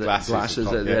 The glasses,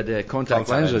 they had contact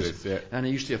lenses, and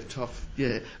he used to have tough.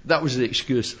 Yeah, that was the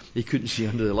excuse. He couldn't see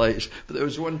under the lights. But there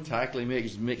was one tackle he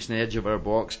makes an edge of our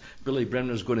box. Billy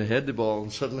Bremner's going to head the ball,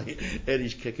 and suddenly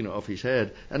Eddie's kicking it off his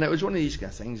head. And it was one of these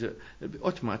kind of things that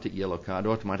automatic yellow card,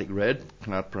 automatic red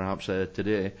card, perhaps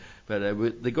today.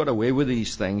 But they got away with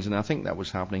these things, and I think that was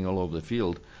happening all over the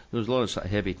field. There was a lot of sort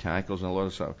of heavy tackles and a lot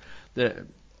of sort of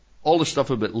all the stuff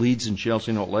about Leeds and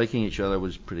Chelsea not liking each other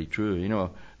was pretty true.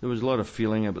 There was a lot of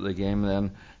feeling about the game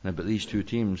then and about these two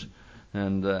teams.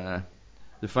 And the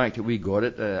fact that we got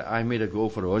it, I made a goal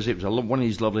for Aussie. It was one of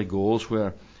these lovely goals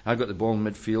where I got the ball in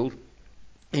midfield.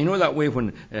 And that way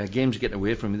when games get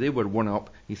away from me, they were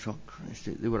 1-up. You thought, Christ,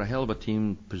 they were a hell of a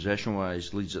team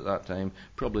possession-wise, Leeds at that time,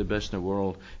 probably best in the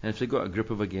world. And if they got a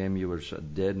grip of a game, you were sort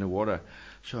of dead in the water.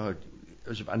 So it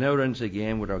was an hour into the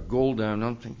game with our goal down.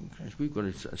 I'm thinking, Christ, we've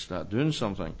got to start doing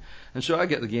something. And so I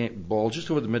get the ball just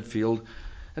over the midfield.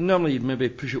 And normally you'd maybe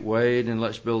push it wide and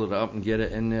let's build it up and get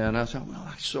it in there. And I thought,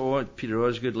 I saw it, Peter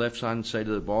Osgood, left-hand side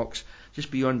of the box,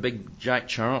 just beyond big Jack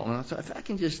Charlton. And I thought, if I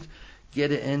can just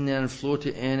get it in there and float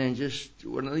it in and just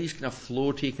one of these kind of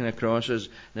floaty kind of crosses,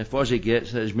 and if Ozzy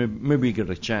gets it, maybe we get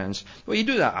a chance. Well, you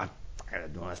do that, I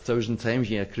don't know, 1,000 times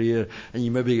in your career, and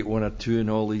you maybe get one or two in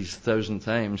all these 1,000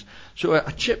 times. So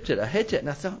I chipped it, I hit it, and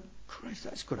I thought, Christ,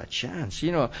 that's got a chance.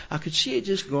 I could see it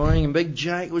just going, and Big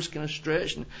Jack was kind of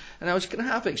stretched, and I was kind of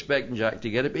half expecting Jack to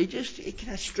get it, but he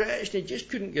kind of stretched, and he just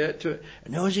couldn't get to it.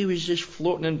 And Ozzy was just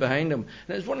floating in behind him.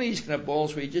 And it's one of these kind of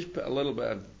balls where you just put a little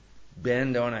bit of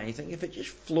bend on it, and you think, if it just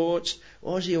floats,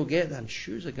 Ozzy will get that, and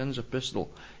shoots a gun's a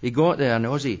pistol. He got there, and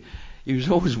Ozzy, he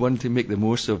was always one to make the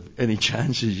most of any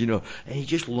chances, and he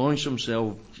just launched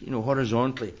himself,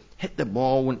 horizontally, hit the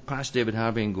ball, went past David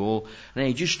Harvey in goal, and then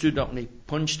he just stood up and he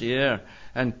punched the air.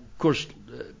 And of course,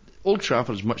 Old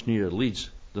Trafford is much nearer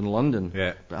Leeds than London.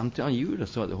 Yeah. But I'm telling you, you would have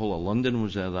thought the whole of London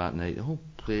was there that night. The whole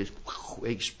place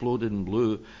exploded and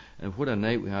blew. And what a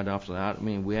night we had after that. I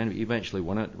mean, we eventually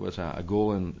won it with a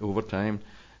goal in overtime.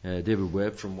 David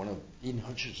Webb from one of Ian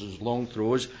Hutchinson's long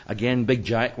throws. Again, Big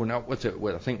Jack went up with it,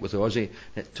 I think with Ozzy.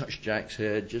 It touched Jack's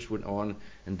head, just went on,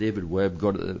 and David Webb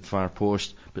got it at the far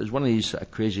post. But it was one of these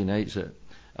crazy nights that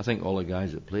I think all the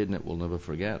guys that played in it will never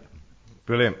forget.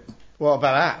 Brilliant. What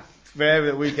about that? Rare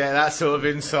that we get that sort of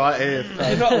insight here.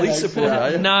 You're not a Leeds supporter,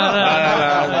 are you?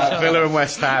 No. Villa and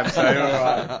West Ham,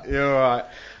 so you're all right.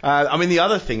 I mean, the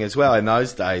other thing as well in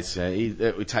those days,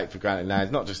 that we take for granted now,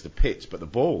 is not just the pitch, but the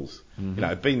balls.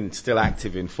 Mm-hmm. Being still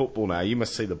active in football now, you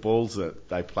must see the balls that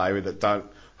they play with that don't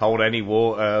hold any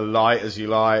water, light as you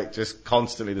like, just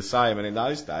constantly the same. And in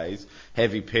those days,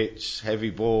 heavy pitch, heavy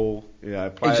ball,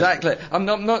 players. Exactly. I'm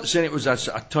not saying it was a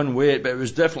ton weight, but it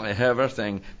was definitely a heavier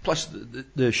thing. Plus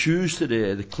the shoes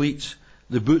today, the cleats,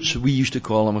 the boots, we used to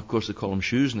call them, of course they call them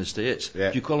shoes in the States.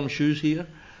 Yeah. Do you call them shoes here?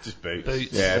 Just boots.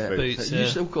 Boots. You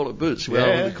still call it boots.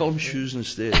 Well, we call them shoes in the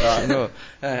States.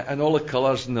 And all the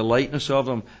colours and the lightness of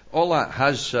them, all that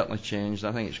has certainly changed.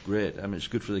 I think it's great. I mean, it's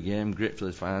good for the game, great for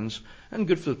the fans, and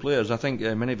good for the players. I think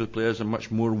many of the players are much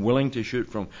more willing to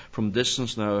shoot from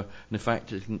distance now. And the fact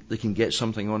that they can get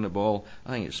something on the ball,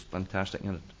 I think it's fantastic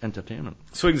entertainment.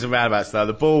 Swings and roundabouts, though.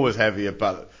 The ball was heavier,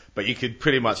 but you could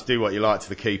pretty much do what you like to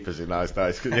the keepers in those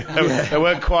days. They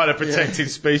weren't quite a protected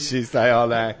species they are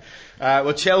now.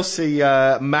 Well, Chelsea,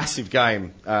 massive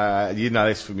game. You know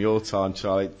this from your time,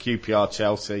 Charlie. QPR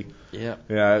Chelsea. Yeah.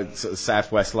 Sort of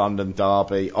Southwest London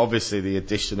derby. Obviously, the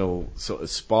additional sort of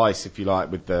spice, if you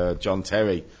like, with the John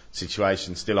Terry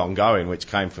situation still ongoing, which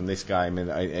came from this game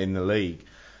in the league.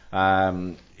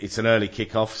 it's an early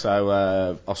kick-off,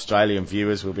 so Australian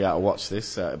viewers will be able to watch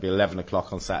this. It'll be 11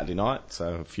 o'clock on Saturday night,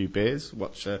 so a few beers.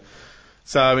 Watch.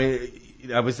 So I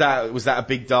mean, was that a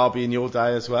big derby in your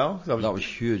day as well? That was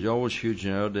huge, always huge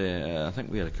in our day. I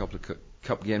think we had a couple of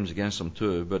cup games against them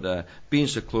too, but being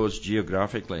so close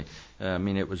geographically, I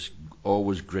mean, it was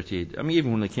always gritty. I mean,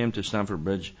 even when they came to Stamford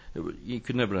Bridge, you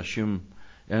could never assume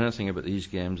anything about these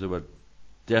games. They were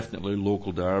definitely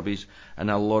local derbies,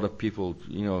 and a lot of people,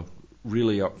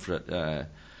 really up for it.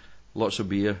 Lots of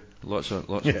beer, lots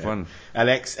of fun. And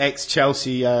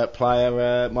ex-Chelsea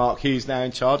player Mark Hughes now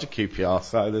in charge of QPR,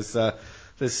 so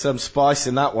there's some spice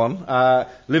in that one.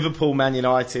 Liverpool, Man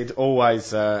United,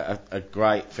 always a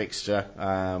great fixture.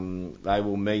 They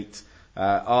will meet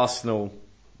Arsenal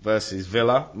versus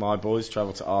Villa. My boys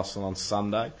travel to Arsenal on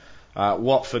Sunday.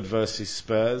 Watford versus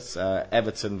Spurs,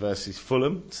 Everton versus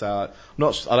Fulham. So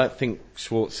I don't think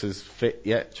Schwartz is fit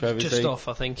yet. Trevor, just off,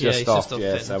 I think. Just he's off, just off.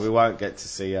 yeah. Fitness. So we won't get to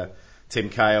see Tim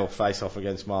Cahill face off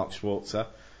against Mark Schwarzer.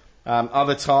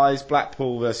 Other ties: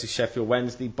 Blackpool versus Sheffield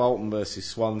Wednesday, Bolton versus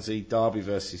Swansea, Derby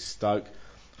versus Stoke,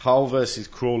 Hull versus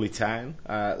Crawley Town,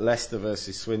 Leicester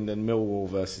versus Swindon, Millwall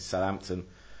versus Southampton,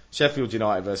 Sheffield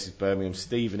United versus Birmingham,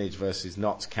 Stevenage versus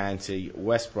Notts County,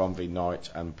 West Brom v Norwich,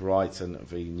 and Brighton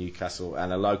v Newcastle,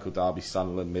 and a local derby,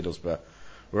 Sunderland, Middlesbrough,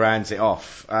 rounds it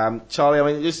off. Charlie, I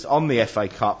mean, just on the FA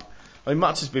Cup, I mean,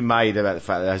 much has been made about the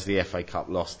fact that as the FA Cup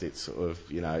lost its sort of,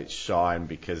 its shine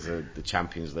because of the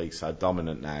Champions League so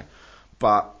dominant now.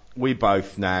 But we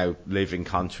both now live in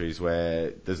countries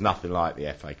where there's nothing like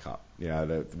the FA Cup,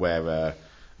 where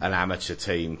an amateur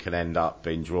team can end up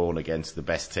being drawn against the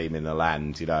best team in the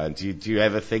land, and do you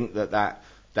ever think that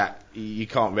you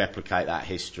can't replicate that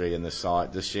history and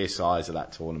the sheer size of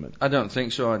that tournament? I don't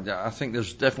think so. I think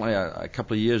there's definitely a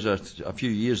couple of years, a few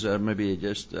years there, maybe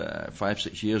just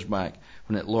 5-6 years back,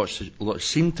 when it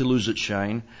seemed to lose its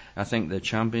shine. I think the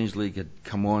Champions League had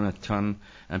come on a ton,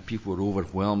 and people were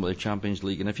overwhelmed by the Champions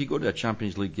League. And if you go to a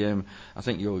Champions League game, I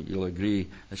think you'll agree,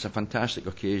 it's a fantastic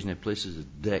occasion. The place is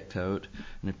decked out,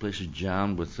 and the place is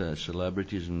jammed with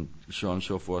celebrities and so on and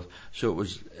so forth. So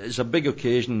it's a big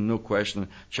occasion, no question,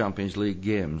 Champions League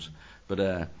games. But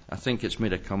I think it's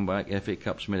made a comeback. FA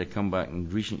Cup's made a comeback in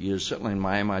recent years, certainly in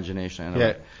my imagination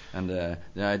anyway. Yeah. And the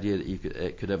idea that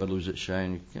it could ever lose its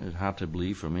shine is hard to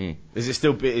believe for me. Is it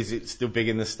still big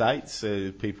in the States?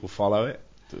 People follow it?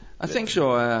 I think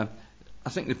so. I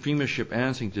think the Premiership,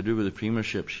 anything to do with the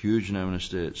Premiership's huge now in the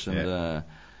States, and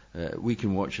we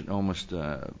can watch it almost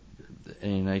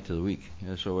any night of the week.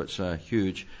 So it's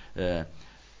huge.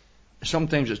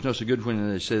 Sometimes it's not so good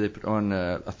when they say they put on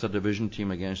a third division team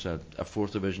against a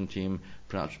fourth division team,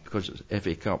 perhaps because it's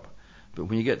FA Cup. But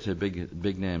when you get to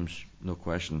big names, no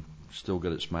question, still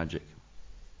got its magic.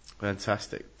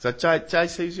 Fantastic. So,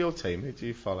 Jace, who's your team? Who do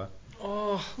you follow?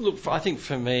 Oh, look, I think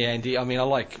for me, Andy, I mean,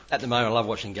 at the moment, I love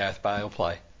watching Gareth Bale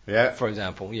play. Yeah. For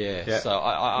example, yeah. So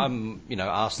I'm,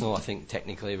 Arsenal, I think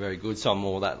technically are very good, so I'm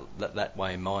more that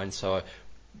way in mind. So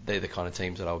they're the kind of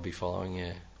teams that I would be following,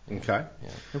 yeah. Okay.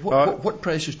 Yeah. What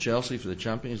price is Chelsea for the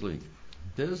Champions League?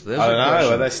 There's I don't know.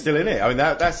 Well, they're still in it. I mean,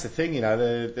 that's the thing.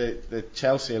 The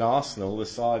Chelsea and Arsenal, the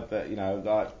side that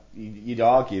you'd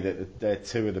argue that they're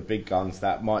two of the big guns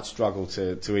that might struggle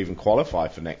to even qualify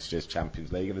for next year's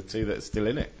Champions League, are the two that are still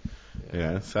in it.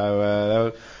 Yeah.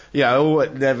 So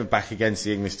never back against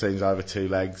the English teams over two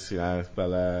legs.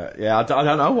 But I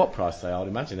don't know what price they are. I'd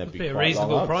imagine they'd be quite a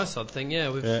reasonable long price, I'd think.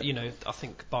 Yeah, I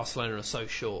think Barcelona are so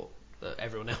short that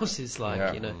everyone else is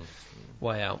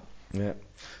way out. Yeah.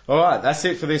 All right, that's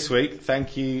it for this week.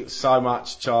 Thank you so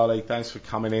much, Charlie. Thanks for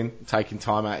coming in, taking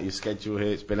time out of your schedule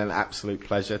here. It's been an absolute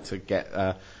pleasure to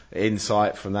get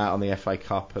insight from that on the FA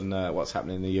Cup and what's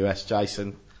happening in the US.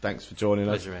 Jason, thanks for joining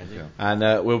us. Pleasure, Andy.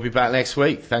 And we'll be back next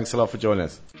week. Thanks a lot for joining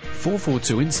us.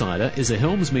 442 Insider is a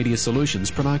Helms Media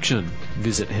Solutions production.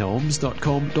 Visit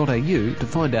helms.com.au to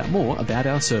find out more about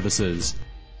our services.